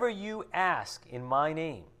 Whatever you ask in my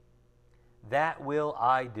name, that will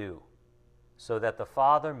I do, so that the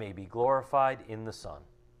Father may be glorified in the Son.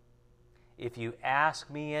 If you ask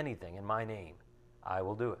me anything in my name, I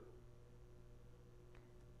will do it."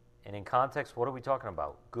 And in context, what are we talking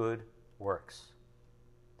about? Good works.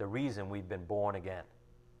 The reason we've been born again.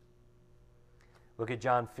 Look at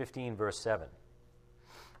John 15, verse 7.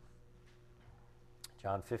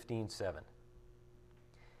 John 15:7.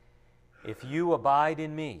 "If you abide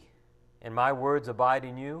in me, and my words abide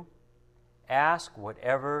in you, ask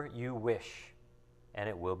whatever you wish, and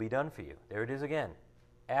it will be done for you." There it is again.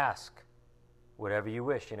 Ask whatever you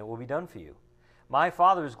wish, and it will be done for you. "My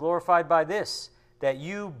Father is glorified by this, that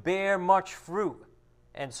you bear much fruit,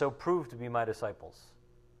 and so prove to be my disciples."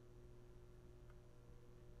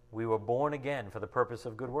 We were born again for the purpose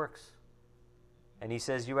of good works. And He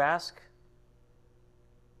says, you ask,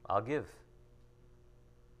 I'll give.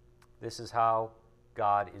 This is how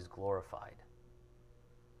God is glorified.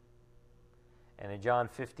 And in John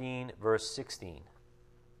 15, verse 16,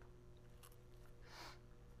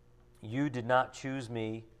 "You did not choose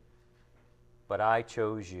me, but I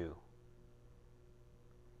chose you,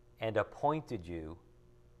 and appointed you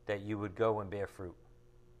that you would go and bear fruit,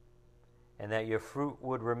 and that your fruit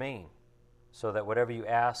would remain, so that whatever you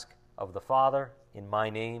ask of the Father in my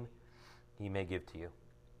name, He may give to you."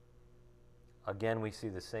 Again, we see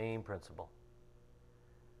the same principle.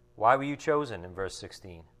 Why were you chosen in verse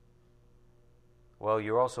 16? Well,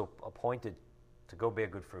 you're also appointed to go bear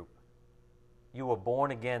good fruit. You were born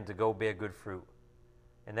again to go bear good fruit,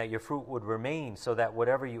 and that your fruit would remain, so that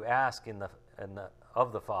whatever you ask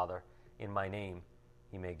of the Father in my name,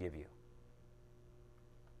 he may give you.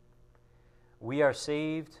 We are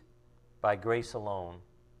saved by grace alone,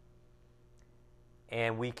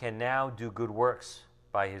 and we can now do good works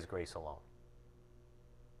by his grace alone.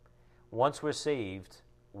 Once we're saved,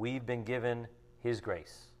 we've been given his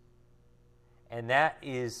grace. And that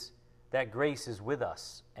grace is with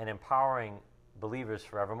us and empowering believers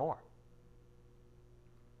forevermore.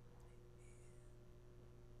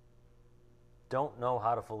 Don't know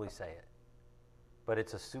how to fully say it, but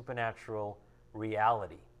it's a supernatural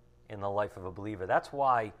reality in the life of a believer. That's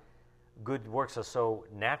why good works are so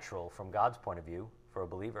natural from God's point of view for a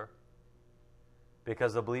believer,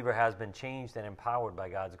 because the believer has been changed and empowered by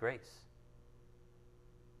God's grace.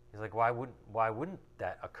 He's like, why wouldn't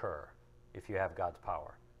that occur if you have God's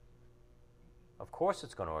power? Of course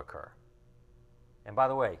it's going to occur. And by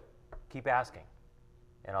the way, keep asking,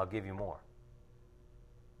 and I'll give you more.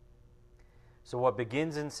 So what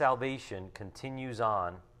begins in salvation continues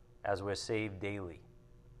on as we're saved daily.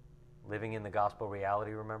 Living in the gospel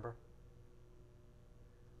reality, remember?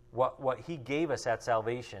 What he gave us at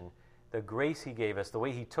salvation, the grace he gave us, the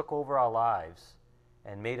way he took over our lives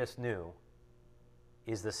and made us new,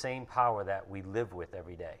 is the same power that we live with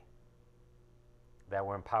every day, that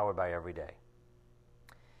we're empowered by every day.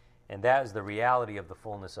 And that is the reality of the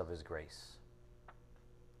fullness of his grace,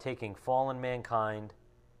 taking fallen mankind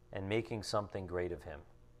and making something great of him,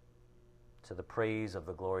 to the praise of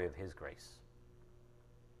the glory of his grace.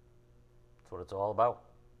 That's what it's all about.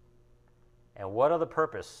 And what other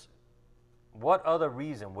purpose, what other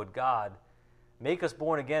reason would God make us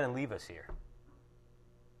born again and leave us here?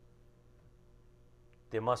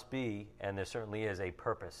 There must be, and there certainly is, a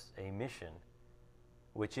purpose, a mission,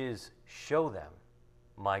 which is show them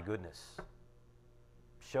my goodness.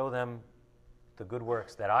 Show them the good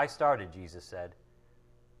works that I started, Jesus said.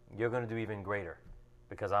 You're going to do even greater,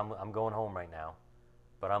 because I'm going home right now,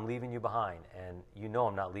 but I'm leaving you behind, and you know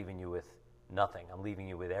I'm not leaving you with nothing. I'm leaving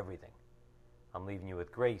you with everything. I'm leaving you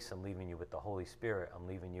with grace. I'm leaving you with the Holy Spirit. I'm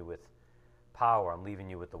leaving you with power. I'm leaving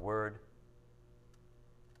you with the Word.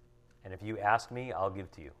 And if you ask me, I'll give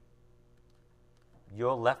to you.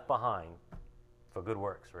 You're left behind for good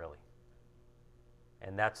works, really.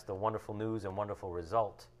 And that's the wonderful news and wonderful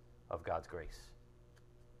result of God's grace.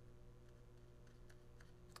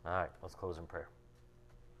 All right, let's close in prayer.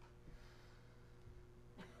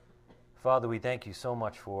 Father, we thank you so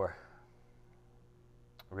much for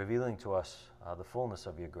revealing to us the fullness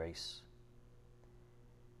of your grace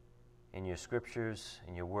in your scriptures,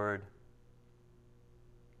 in your word.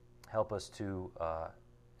 Help us to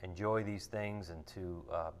enjoy these things and to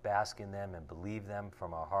bask in them and believe them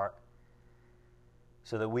from our heart,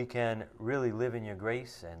 so that we can really live in your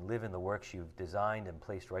grace and live in the works you've designed and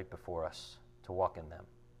placed right before us to walk in them.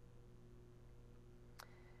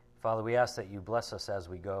 Father, we ask that you bless us as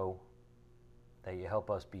we go, that you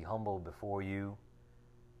help us be humble before you,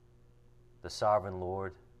 the sovereign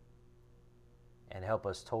Lord, and help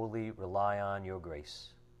us totally rely on your grace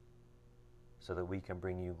so that we can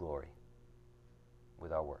bring you glory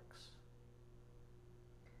with our works.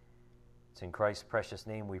 It's in Christ's precious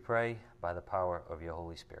name we pray, by the power of your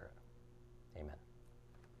Holy Spirit. Amen.